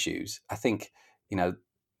issues, I think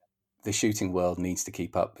the shooting world needs to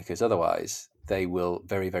keep up, because otherwise they will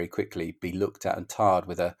very, very quickly be looked at and tarred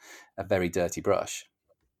with a very dirty brush.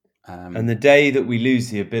 And the day that we lose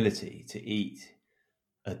the ability to eat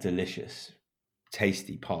a delicious,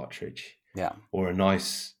 tasty partridge or a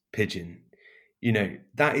nice pigeon,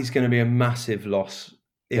 that is going to be a massive loss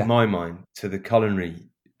in my mind to the culinary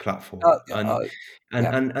platform.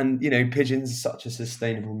 And pigeons are such a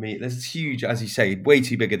sustainable meat. There's huge, as you say, way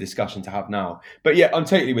too big a discussion to have now. But yeah, I'm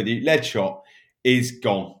totally with you. Lead shot is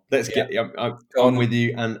gone. I'm with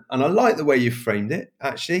you, and I like the way you framed it,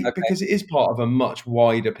 actually, because it is part of a much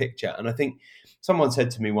wider picture. And I think someone said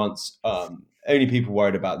to me once, only people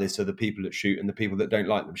worried about this are the people that shoot and the people that don't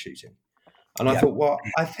like them shooting. And I thought, well,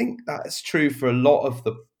 I think that's true for a lot of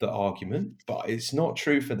the argument, but it's not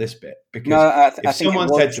true for this bit. Because if someone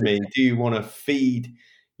said to me, do you want to feed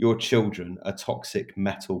your children a toxic,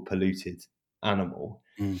 metal polluted animal?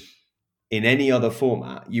 In any other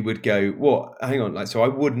format, you would go, what? Hang on. So I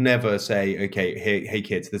would never say, okay, hey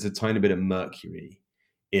kids, there's a tiny bit of mercury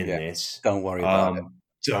in this. Don't worry about it.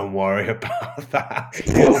 Don't worry about that.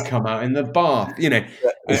 It'll come out in the bath.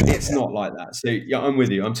 It's not like that. So yeah, I'm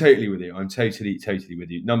with you. I'm totally with you. I'm totally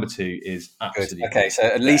with you. Number 2 is absolutely okay. So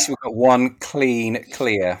at least we've got one clean,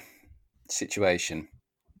 clear situation.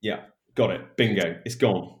 Yeah, got it. Bingo. It's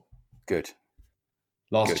gone. Good.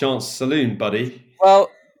 Last chance saloon, buddy.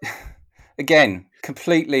 Well, again,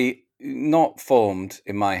 completely not formed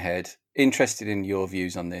in my head. Interested in your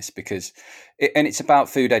views on this, because it's about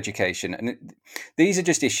food education, and these are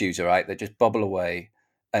just issues, all right, that just bubble away.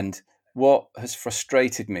 And what has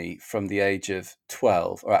frustrated me from the age of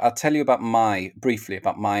 12, all right, I'll tell you briefly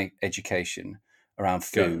about my education around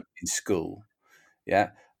food in school. Yeah,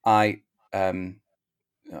 I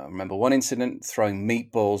remember one incident throwing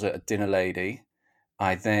meatballs at a dinner lady.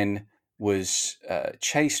 I then was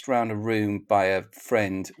chased around a room by a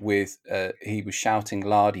friend with he was shouting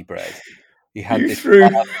lardy bread. He had this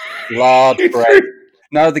lard bread.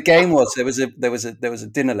 No, the game was there was a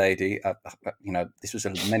dinner lady. This was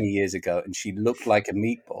many years ago, and she looked like a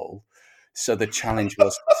meatball. So the challenge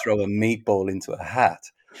was to throw a meatball into a hat.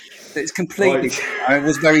 It's completely. I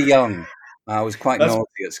was very young. I was quite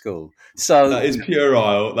naughty at school. So that is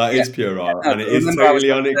puerile. That is puerile, and it is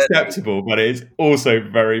totally unacceptable. But it is also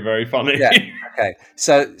very, very funny. Yeah. Okay.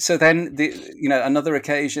 So then another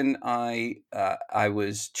occasion, I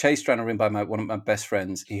was chased around a room by one of my best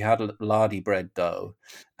friends. He had a lardy bread dough,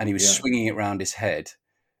 and he was swinging it around his head.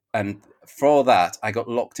 And for that, I got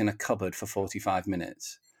locked in a cupboard for 45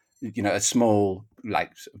 minutes. A small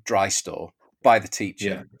dry store by the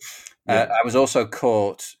teacher. I was also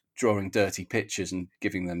caught drawing dirty pictures and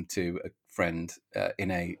giving them to a friend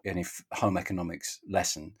in a home economics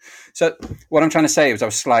lesson. So what I'm trying to say is I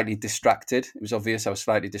was slightly distracted. It was obvious I was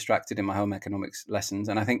slightly distracted in my home economics lessons,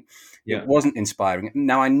 and I think it wasn't inspiring.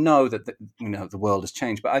 Now I know that the world has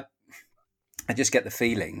changed, but I just get the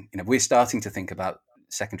feeling we're starting to think about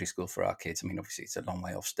secondary school for our kids. I mean, obviously it's a long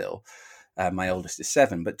way off still. My oldest is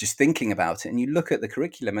 7, but just thinking about it, and you look at the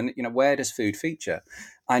curriculum, and where does food feature?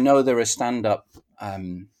 I know there are stand-up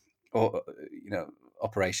or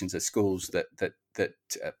operations at schools that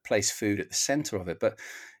place food at the center of it, but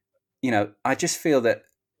I just feel that,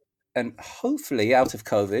 and hopefully out of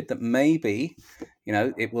COVID, that maybe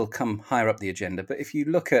it will come higher up the agenda. But if you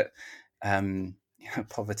look at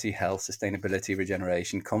poverty, health, sustainability,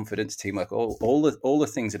 regeneration, confidence, teamwork, all the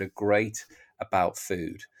things that are great about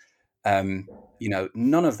food, none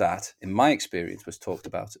of that, in my experience, was talked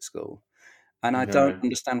about at school, and I don't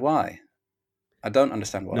understand why.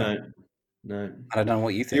 No. And I don't know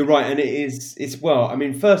what you think. You're right, and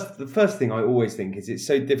the first thing I always think is it's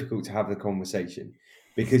so difficult to have the conversation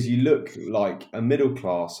because you look like a middle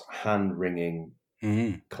class, hand wringing,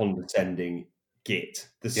 condescending git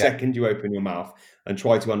the second you open your mouth and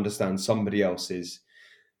try to understand somebody else's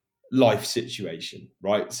life situation,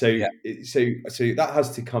 right? So that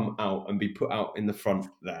has to come out and be put out in the front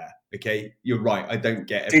there. Okay, you're right. I don't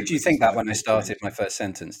get. Did you think that when I started my first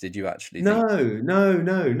sentence? Did you actually? No.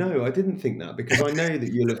 I didn't think that because I know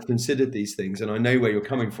that you'll have considered these things and I know where you're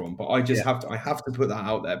coming from. But I just have to put that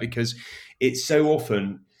out there because it's so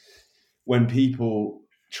often when people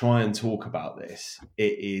try and talk about this,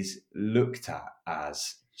 it is looked at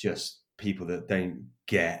as just people that don't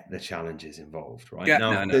get the challenges involved, right?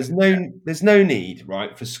 There's no need,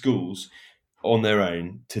 right, for schools on their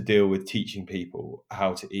own to deal with teaching people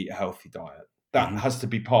how to eat a healthy diet. that has to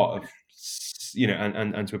be part of,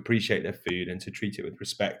 and to appreciate their food and to treat it with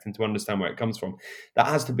respect and to understand where it comes from. That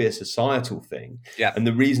has to be a societal thing. Yeah. And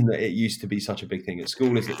the reason that it used to be such a big thing at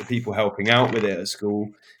school is that the people helping out with it at school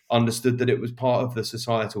understood that it was part of the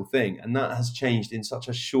societal thing. And that has changed in such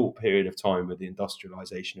a short period of time with the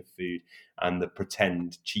industrialization of food and the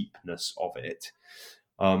pretend cheapness of it.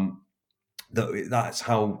 That's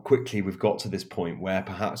how quickly we've got to this point where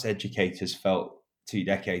perhaps educators felt 2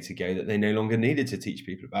 decades ago that they no longer needed to teach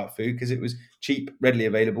people about food because it was cheap, readily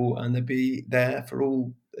available, and they'd be there for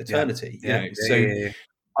all eternity. So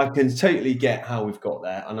I can totally get how we've got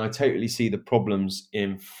there, and I totally see the problems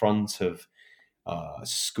in front of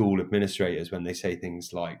school administrators when they say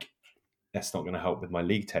things like, "That's not going to help with my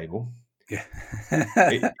league table." Yeah.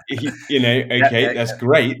 Okay, that's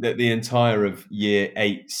great that the entire of year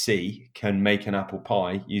 8C can make an apple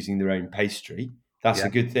pie using their own pastry. That's a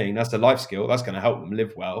good thing. That's a life skill. That's going to help them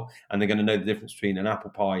live well. And they're going to know the difference between an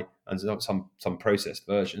apple pie and some processed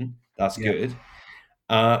version. That's good.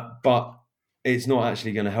 But it's not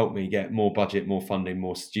actually going to help me get more budget, more funding,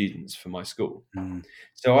 more students for my school.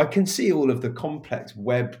 So I can see all of the complex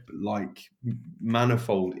web-like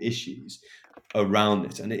manifold issues around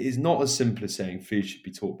this. And it is not as simple as saying food should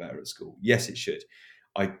be taught better at school. Yes, it should.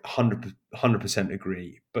 I 100%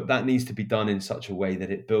 agree. But that needs to be done in such a way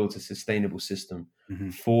that it builds a sustainable system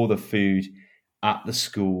for the food at the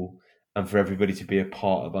school and for everybody to be a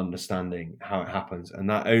part of understanding how it happens. And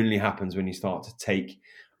that only happens when you start to take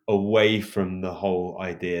away from the whole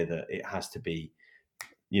idea that it has to be,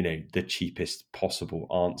 the cheapest possible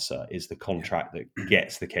answer is the contract that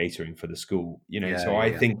gets the catering for the school.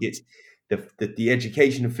 I think it's the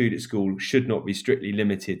education of food at school should not be strictly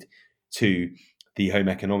limited to the home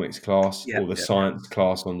economics class or the science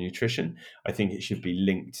class on nutrition. I think it should be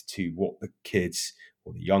linked to what the kids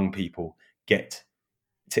or the young people get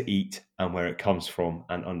to eat and where it comes from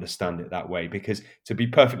and understand it that way. Because to be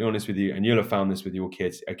perfectly honest with you, and you'll have found this with your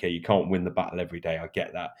kids, okay, you can't win the battle every day. I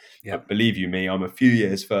get that. But believe you me, I'm a few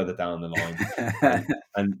years further down the line.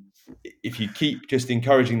 and if you keep just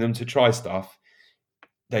encouraging them to try stuff,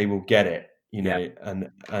 they will get it,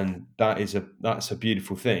 and that's a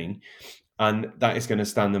beautiful thing. And that is going to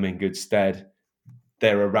stand them in good stead.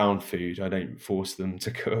 They're around food. I don't force them to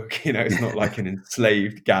cook. It's not like an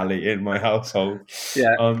enslaved galley in my household.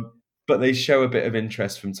 But they show a bit of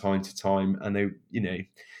interest from time to time, and they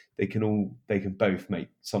can both make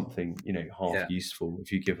something half useful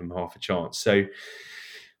if you give them half a chance. So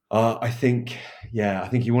I think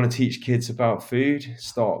you want to teach kids about food,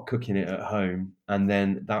 start cooking it at home, and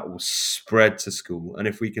then that will spread to school. And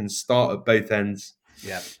if we can start at both ends,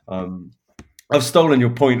 I've stolen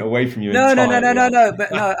your point away from you. No.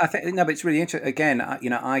 But I think but it's really interesting. Again,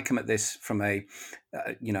 I come at this from a,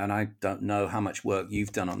 and I don't know how much work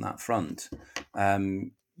you've done on that front.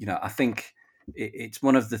 I think it's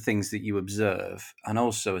one of the things that you observe, and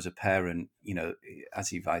also as a parent,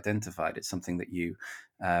 as you've identified, it's something that you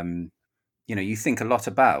think a lot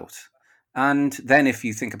about. And then if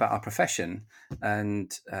you think about our profession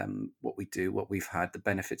and what we do, what we've had, the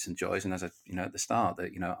benefits and joys, and as at the start,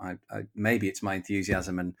 that I maybe it's my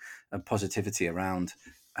enthusiasm and positivity around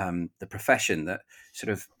the profession that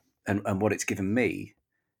sort of and what it's given me,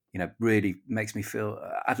 really makes me feel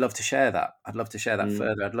I'd love to share that. I'd love to share that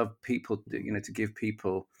further. I'd love people, to give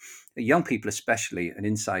people, young people especially, an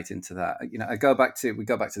insight into that. We go back to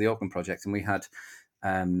the Auckland project, and we had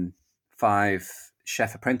 5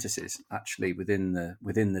 chef apprentices actually within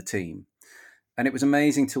the team, and it was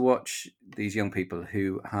amazing to watch these young people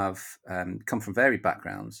who have come from varied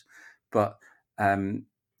backgrounds, but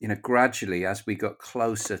gradually, as we got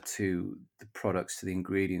closer to the products, to the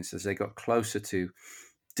ingredients, as they got closer to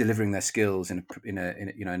delivering their skills in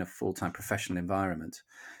a full-time professional environment,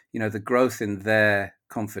 the growth in their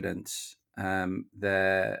confidence,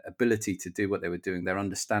 their ability to do what they were doing, their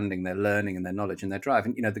understanding, their learning, and their knowledge and their drive.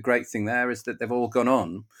 And the great thing there is that they've all gone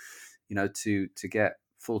on, to get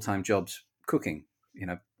full-time jobs cooking,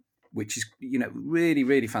 which is really,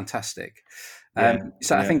 really fantastic. I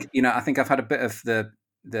think I've had a bit of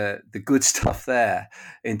the good stuff there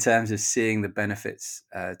in terms of seeing the benefits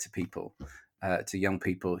to people, to young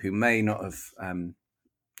people who may not have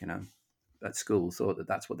at school thought that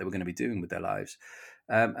that's what they were going to be doing with their lives,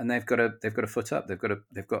 and they've got a foot up.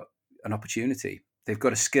 They've got an opportunity. They've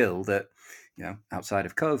got a skill that outside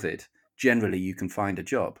of COVID, generally you can find a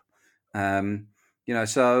job.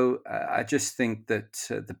 So I just think that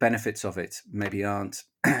the benefits of it maybe aren't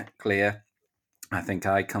clear. I think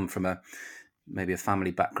I come from maybe a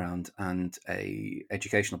family background and a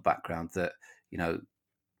educational background that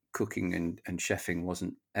cooking and chefing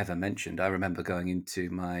wasn't ever mentioned. I remember going into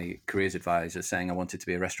my careers advisor saying I wanted to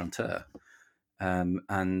be a restaurateur,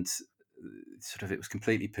 and sort of it was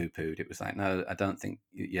completely poo-pooed. It was like, no, I don't think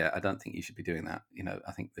you should be doing that.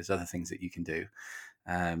 I think there's other things that you can do.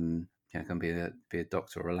 Can be a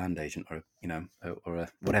doctor or a land agent or or a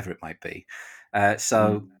whatever it might be.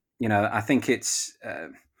 So I think it's.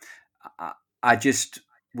 I just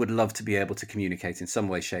would love to be able to communicate in some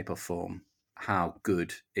way, shape, or form how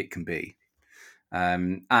good it can be,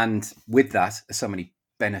 and with that, there's so many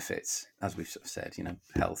benefits, as we've sort of said.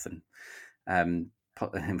 Health and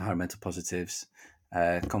environmental positives,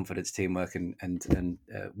 confidence, teamwork, and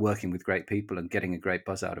working with great people and getting a great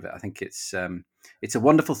buzz out of it. I think it's a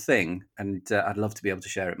wonderful thing, and I'd love to be able to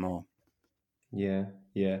share it more. Yeah.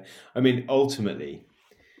 I mean, ultimately,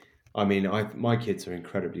 my kids are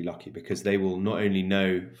incredibly lucky because they will not only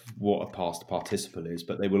know what a past participle is,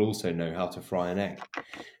 but they will also know how to fry an egg.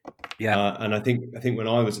 Yeah. And I think when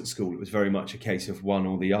I was at school, it was very much a case of one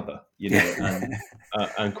or the other,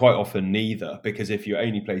 and quite often neither, because if your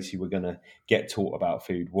only place you were going to get taught about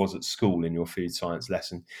food was at school in your food science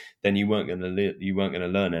lesson, then you weren't going to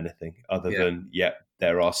learn anything other than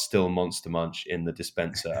there are still Monster Munch in the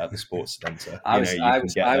dispenser at the sports centre. I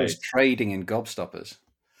was trading in gobstoppers.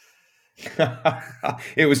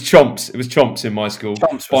 It was chomps. It was chomps in my school.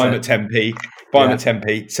 Buy them at 10p. Buy them at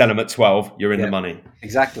 10p. Sell them at 12. You're in the money.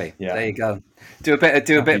 Exactly. Yeah. There you go. Do a bit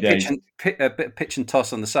of pitch and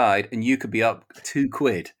toss on the side, and you could be up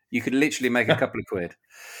 £2. You could literally make a couple of quid.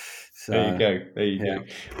 So, there you go.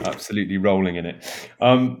 Absolutely rolling in it.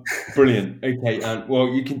 Brilliant. Okay, and well,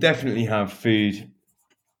 you can definitely have food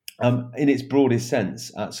in its broadest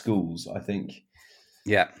sense at schools, I think.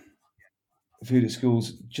 Yeah. Food at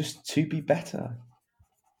schools just to be better.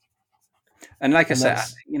 And like I said,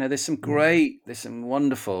 there's some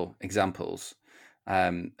wonderful examples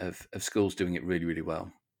of schools doing it really, really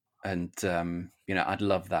well. And, I'd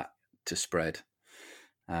love that to spread.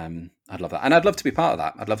 I'd love that. And I'd love to be part of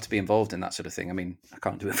that. I'd love to be involved in that sort of thing. I mean, I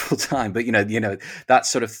can't do it full time, but, that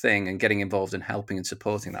sort of thing and getting involved and helping and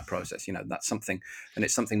supporting that process, that's something, and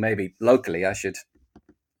it's something maybe locally I should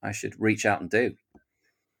reach out and do.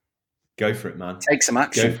 Go for it, man. Take some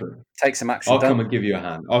action. Go for it. Take some action. I'll come and give you a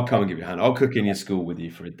hand. I'll cook in your school with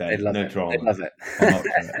you for a day. No drama. They love it.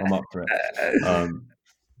 I'm up for it.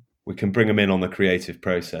 We can bring them in on the creative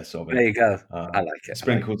process of it. There you go. I like it.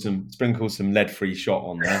 Sprinkle some lead-free shot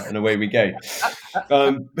on there, and away we go.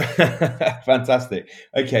 Fantastic.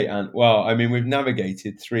 Okay, and well, I mean, we've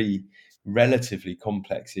navigated 3 relatively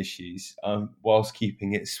complex issues whilst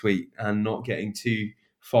keeping it sweet and not getting too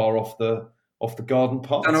far off the garden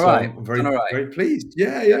path. Done all right. I'm very pleased.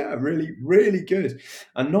 Yeah, really, really good.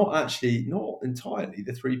 And not entirely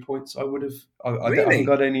the 3 points I would have. I think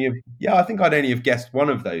I'd only have guessed one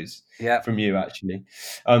of those from you, actually.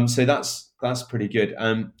 So that's pretty good.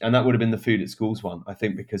 And that would have been the food at schools one, I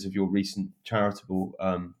think, because of your recent charitable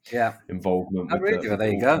involvement with the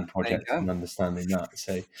Auckland project and understanding that.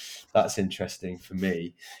 So that's interesting for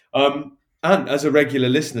me. And as a regular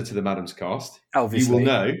listener to the Madam's Cast, obviously, you will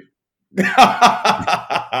know.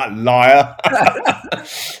 Liar.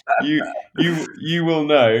 you will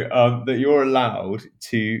know that you're allowed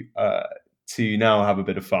to now have a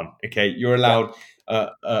bit of fun. Okay, you're allowed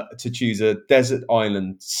to choose a desert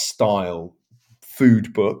island style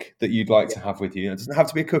food book that you'd like to have with you. It doesn't have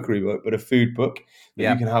to be a cookery book, but a food book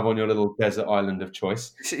that you can have on your little desert island of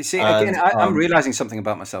choice. See, again, I'm realizing something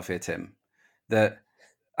about myself here, Tim, that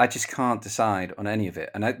I just can't decide on any of it,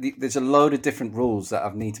 and there's a load of different rules that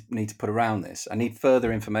I need to put around this. I need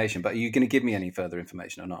further information, but are you going to give me any further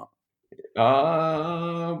information or not?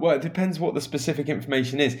 Well, it depends what the specific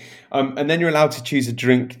information is, and then you're allowed to choose a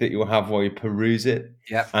drink that you'll have while you peruse it.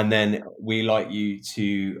 Yeah, and then I like you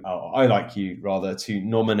to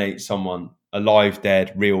nominate someone alive,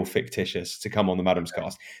 dead, real, fictitious to come on the Madam's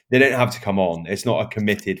Cast. They don't have to come on. It's not a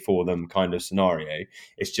committed for them kind of scenario.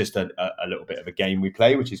 It's just a little bit of a game we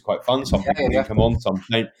play, which is quite fun. Some people can come on, some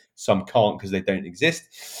don't, some can't because they don't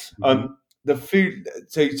exist. The food,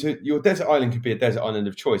 so your desert island could be a desert island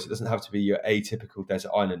of choice. It doesn't have to be your atypical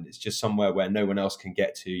desert island. It's just somewhere where no one else can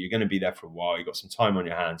get to. You're going to be there for a while. You've got some time on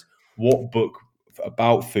your hands. What book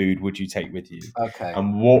about food would you take with you? Okay.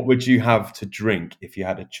 And what would you have to drink if you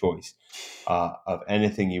had a choice of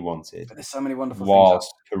anything you wanted? But there's so many wonderful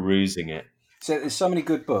whilst perusing it. So there's so many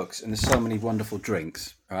good books and there's so many wonderful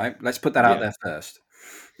drinks. All right, let's put that out there first.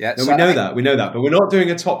 Yeah, no, we know that, but we're not doing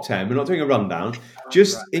a top 10. We're not doing a rundown.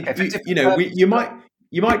 Just you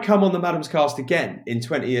might come on the Madam's Cast again in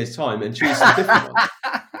 20 years' time and choose some different ones.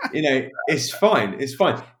 it's fine. It's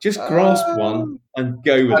fine. Just grasp one and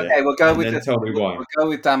go with it, Okay, and then tell me why. we'll go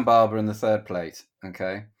with Dan Barber in the third plate.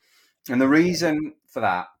 Okay, and the reason for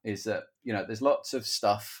that is that there's lots of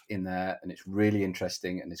stuff in there, and it's really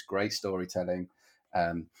interesting, and it's great storytelling.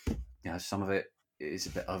 Some of it is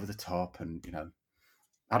a bit over the top, and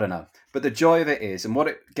I don't know. But the joy of it is, and what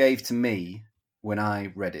it gave to me when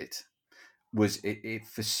I read it was it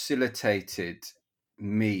facilitated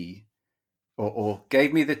me or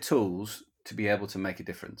gave me the tools to be able to make a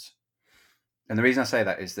difference. And the reason I say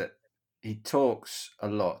that is that he talks a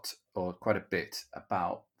lot or quite a bit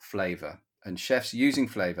about flavor and chefs using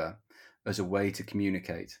flavor as a way to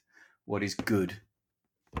communicate what is good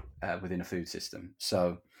within a food system.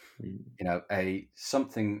 So, a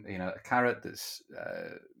carrot that's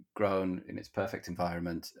grown in its perfect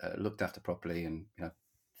environment, looked after properly, and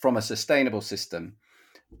from a sustainable system,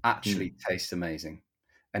 actually tastes amazing.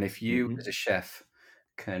 And if you, as a chef,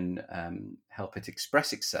 can help it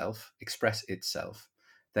express itself,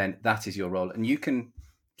 then that is your role, and you can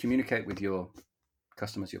communicate with your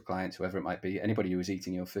customers, your clients, whoever it might be, anybody who is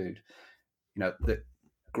eating your food. That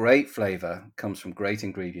great flavor comes from great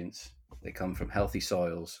ingredients. They come from healthy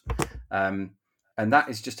soils. And that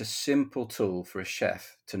is just a simple tool for a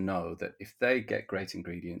chef to know that if they get great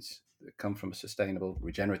ingredients that come from a sustainable,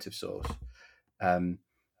 regenerative source,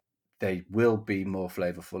 they will be more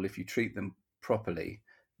flavorful if you treat them properly,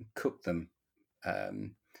 cook them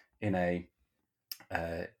in a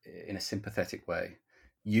sympathetic way.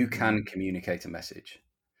 You can communicate a message,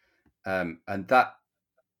 and that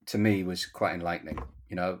to me was quite enlightening.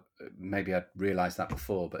 Maybe I'd realised that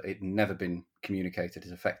before, but it'd never been communicated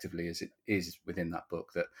as effectively as it is within that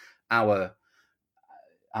book. That our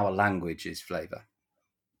language is flavour.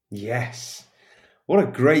 Yes. What a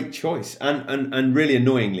great choice. And really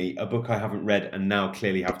annoyingly, a book I haven't read and now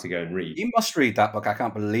clearly have to go and read. You must read that book. I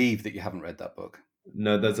can't believe that you haven't read that book.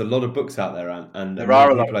 No, there's a lot of books out there, and There the are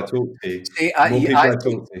more a lot people I of talk to, See, the more people I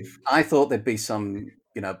talk to. I thought there'd be some,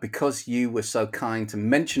 because you were so kind to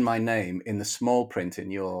mention my name in the small print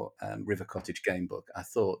in your River Cottage game book, I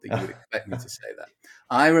thought that you would expect me to say that.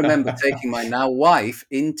 I remember taking my now wife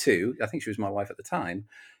I think she was my wife at the time,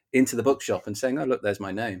 into the bookshop and saying, "Oh, look, there's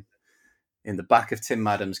my name in the back of Tim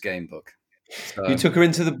Madam's game book." So, You took her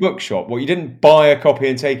into the bookshop. Well, you didn't buy a copy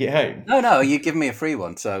and take it home? No, you give me a free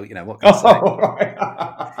one. So, what can I say?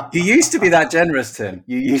 Right. You used to be that generous, Tim.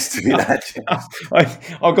 You used to be that generous.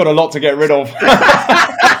 I've got a lot to get rid of.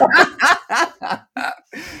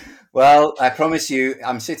 Well, I promise you,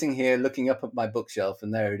 I'm sitting here looking up at my bookshelf,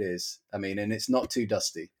 and there it is. I mean, and it's not too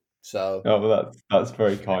dusty. So, well, that's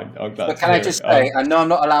very kind. I'm glad. but can I just say, I know I'm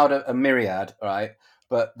not allowed a myriad, right?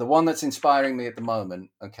 But the one that's inspiring me at the moment,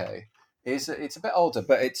 okay, it's a bit older,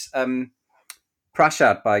 but it's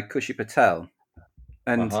Prashad by Kushi Patel,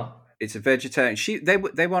 and it's a vegetarian.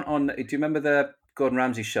 They went on. Do you remember the Gordon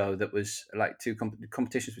Ramsay show that was like two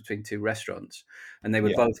competitions between two restaurants, and they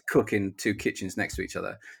would both cook in two kitchens next to each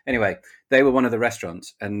other? Anyway, they were one of the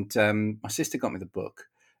restaurants, and my sister got me the book,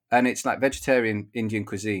 and it's like vegetarian Indian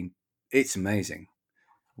cuisine. It's amazing.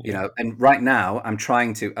 And right now I'm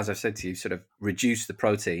trying to, as I've said to you, sort of reduce the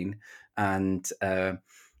protein and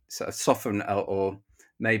sort of soften or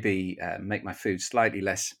maybe make my food slightly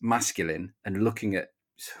less masculine, and looking at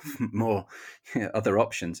more other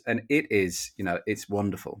options. And it is, it's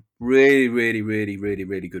wonderful. Really, really, really, really,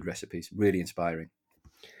 really good recipes. Really inspiring.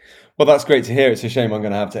 Well, that's great to hear. It's a shame I'm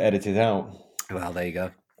going to have to edit it out. Well, there you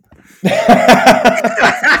go.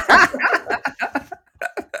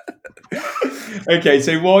 Okay,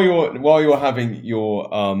 so while you're having your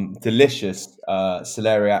delicious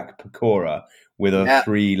celeriac pakora with a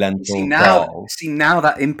 3-lentil dal. See, now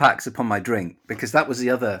that impacts upon my drink, because that was the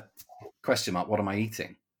other question mark. What am I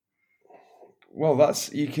eating? Well,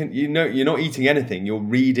 you're not eating anything. You're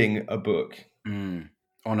reading a book on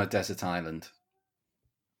a desert island,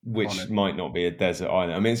 which might not be a desert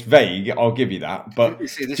island. I mean, it's vague. I'll give you that, but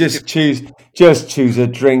just choose a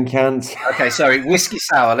drink, Ant. Okay, sorry, whiskey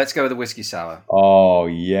sour. Let's go with the whiskey sour. Oh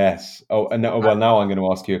yes. Oh, and now I'm going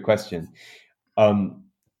to ask you a question.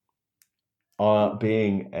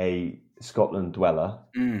 Being a Scotland dweller,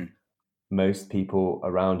 most people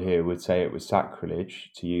around here would say it was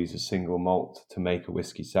sacrilege to use a single malt to make a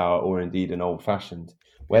whiskey sour, or indeed an old fashioned.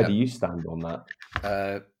 Where do you stand on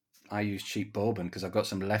that? I use cheap bourbon because I've got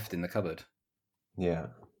some left in the cupboard. Yeah.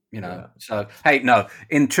 So, hey, no,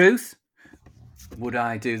 in truth, would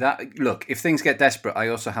I do that? Look, if things get desperate, I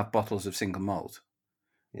also have bottles of single malt.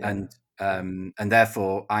 Yeah. And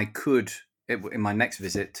therefore I could, in my next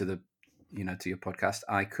visit to to your podcast,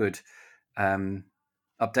 I could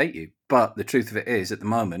update you. But the truth of it is, at the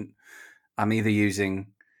moment, I'm either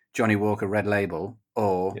using Johnny Walker Red Label,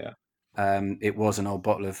 or Yeah. it was an old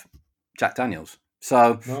bottle of Jack Daniels.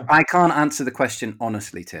 So Nice. I can't answer the question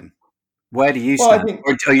honestly, Tim. Where do you Well, I stand? think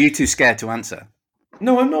Or are you too scared to answer?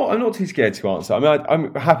 no, I'm not. I'm not too scared to answer. I mean,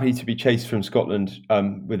 I'm happy to be chased from Scotland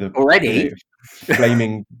with a Already?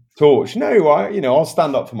 flaming torch. No, I'll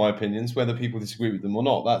stand up for my opinions, whether people disagree with them or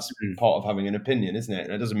not. That's part of having an opinion, isn't it?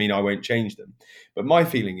 And it doesn't mean I won't change them. But my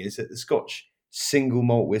feeling is that the Scotch single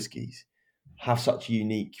malt whiskies have such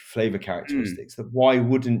unique flavour characteristics that why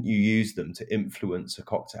wouldn't you use them to influence a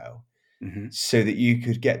cocktail so that you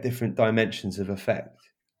could get different dimensions of effect?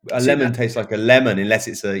 A lemon tastes like a lemon unless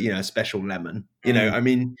it's a special lemon. I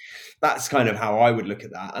mean, that's kind of how I would look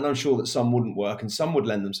at that. And I'm sure that some wouldn't work and some would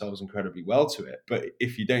lend themselves incredibly well to it. But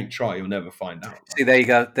if you don't try, you'll never find out. See, there you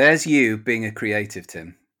go. There's you being a creative,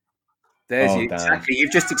 Tim. There's you. Damn. Exactly.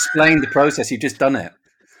 You've just explained the process. You've just done it.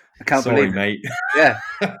 I can't believe it. Mate. Yeah.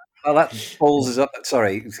 Well, that balls us up.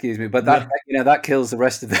 Sorry, excuse me, but that kills the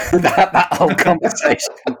rest of that whole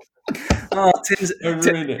conversation. Oh, Tim's.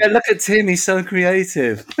 Look at Tim. He's so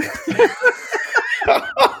creative.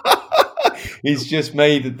 He's just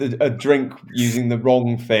made a drink using the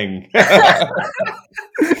wrong thing.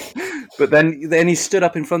 But then he stood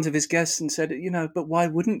up in front of his guests and said, but why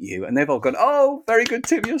wouldn't you? And they've all gone, oh, very good,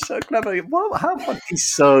 Tim. You're so clever. Well, how fun.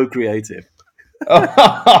 He's so creative.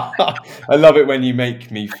 I love it when you make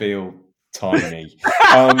me feel tiny.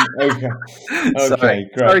 Okay, Sorry.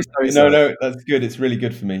 great. Sorry. No, that's good. It's really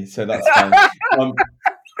good for me, so that's fine.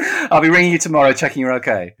 I'll be ringing you tomorrow, checking you're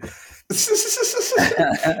okay.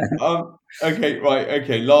 Okay, right.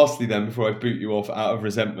 Okay. Lastly, then, before I boot you off out of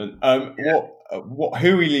resentment,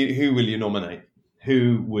 who will you nominate?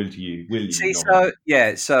 Who will you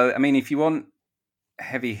nominate? So I mean, if you want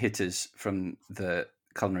heavy hitters from the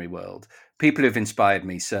culinary world, people who've inspired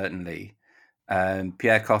me certainly.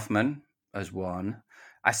 Pierre Kaufman as one.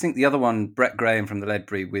 I think the other one, Brett Graham from the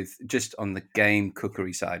Ledbury, with just on the game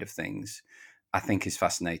cookery side of things, I think is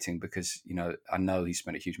fascinating because I know he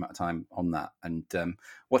spent a huge amount of time on that, and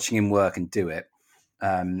watching him work and do it,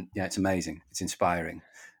 it's amazing. It's inspiring.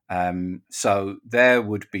 So there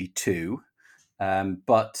would be two,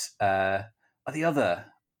 but the other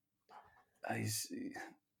is.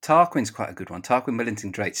 Tarquin's quite a good one. Tarquin Millington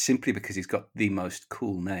Drake, simply because he's got the most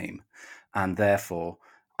cool name, and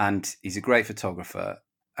he's a great photographer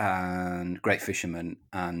and great fisherman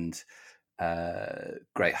and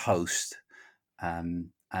great host, and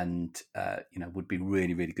would be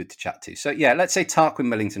really, really good to chat to. So yeah, let's say Tarquin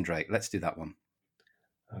Millington Drake. Let's do that one.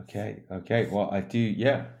 Okay. Well, I do.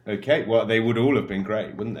 Yeah. Okay. Well, they would all have been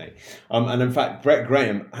great, wouldn't they? And in fact, Brett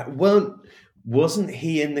Graham wasn't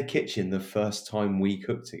he in the kitchen the first time we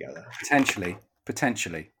cooked together?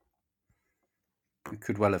 Potentially. It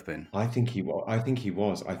could well have been. I think he was.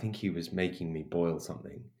 I think he was making me boil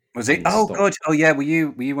something. Was he? Oh God! Oh yeah. Were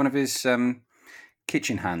you one of his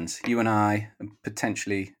kitchen hands? You and I, and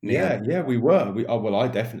potentially. Yeah, we were. I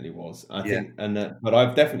definitely was. I think, but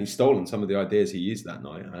I've definitely stolen some of the ideas he used that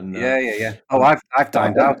night. And yeah. Oh, I've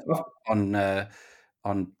dined out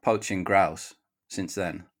on poaching grouse since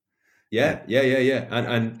then. Yeah.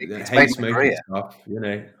 And hay smoking stuff,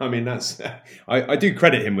 I mean, that's, I do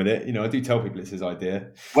credit him with it. I do tell people it's his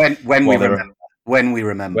idea. When we remember. When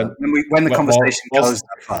the conversation goes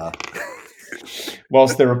that far.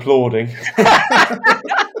 Whilst they're applauding.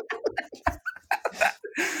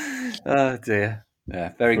 Oh dear.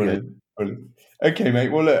 Yeah, very good. Brilliant. Okay,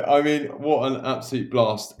 mate. Well, look, I mean, what an absolute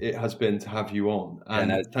blast it has been to have you on.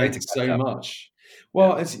 And thanks so much.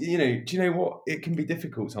 Well, it's, do you know what? It can be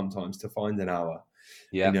difficult sometimes to find an hour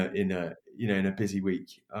in a busy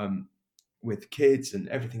week with kids and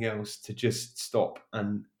everything else to just stop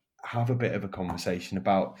and have a bit of a conversation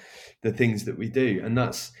about the things that we do. And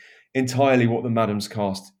that's entirely what the Madam's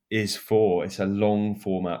Cast is for. It's a long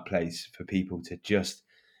format place for people to just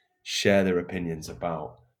share their opinions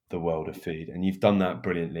about the world of food. And you've done that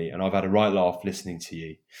brilliantly. And I've had a right laugh listening to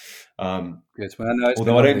you. Good. Well,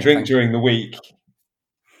 although I don't drink during the week.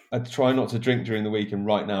 I try not to drink during the week, and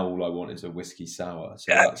right now all I want is a whiskey sour.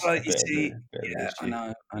 So that's a bit of an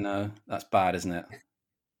issue. I know. That's bad, isn't it?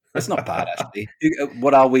 It's not bad, actually.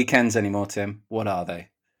 What are weekends anymore, Tim? What are they?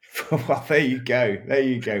 Well, there you go.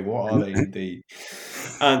 What are they indeed?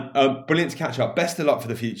 And brilliant to catch up. Best of luck for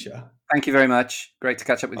the future. Thank you very much. Great to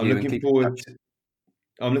catch up with you.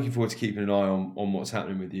 I'm looking forward to keeping an eye on what's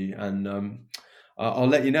happening with you, and I'll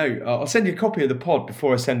let you know. I'll send you a copy of the pod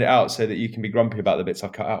before I send it out so that you can be grumpy about the bits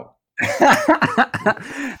I've cut out.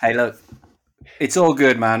 Hey, look, it's all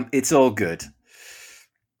good, man. It's all good.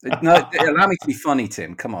 No, allow me to be funny,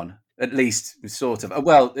 Tim. Come on. At least, sort of.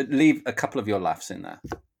 Well, leave a couple of your laughs in there.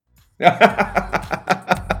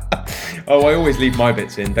 Oh, I always leave my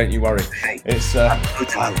bits in. Don't you worry. Hey, It's I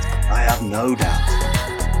have no doubt.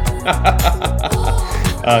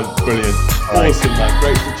 brilliant. Right. Awesome, man.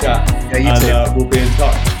 Great to chat. Yeah, you too. We'll be in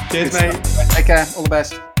touch. Cheers, mate. Take care. All the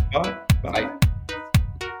best. Bye. Bye.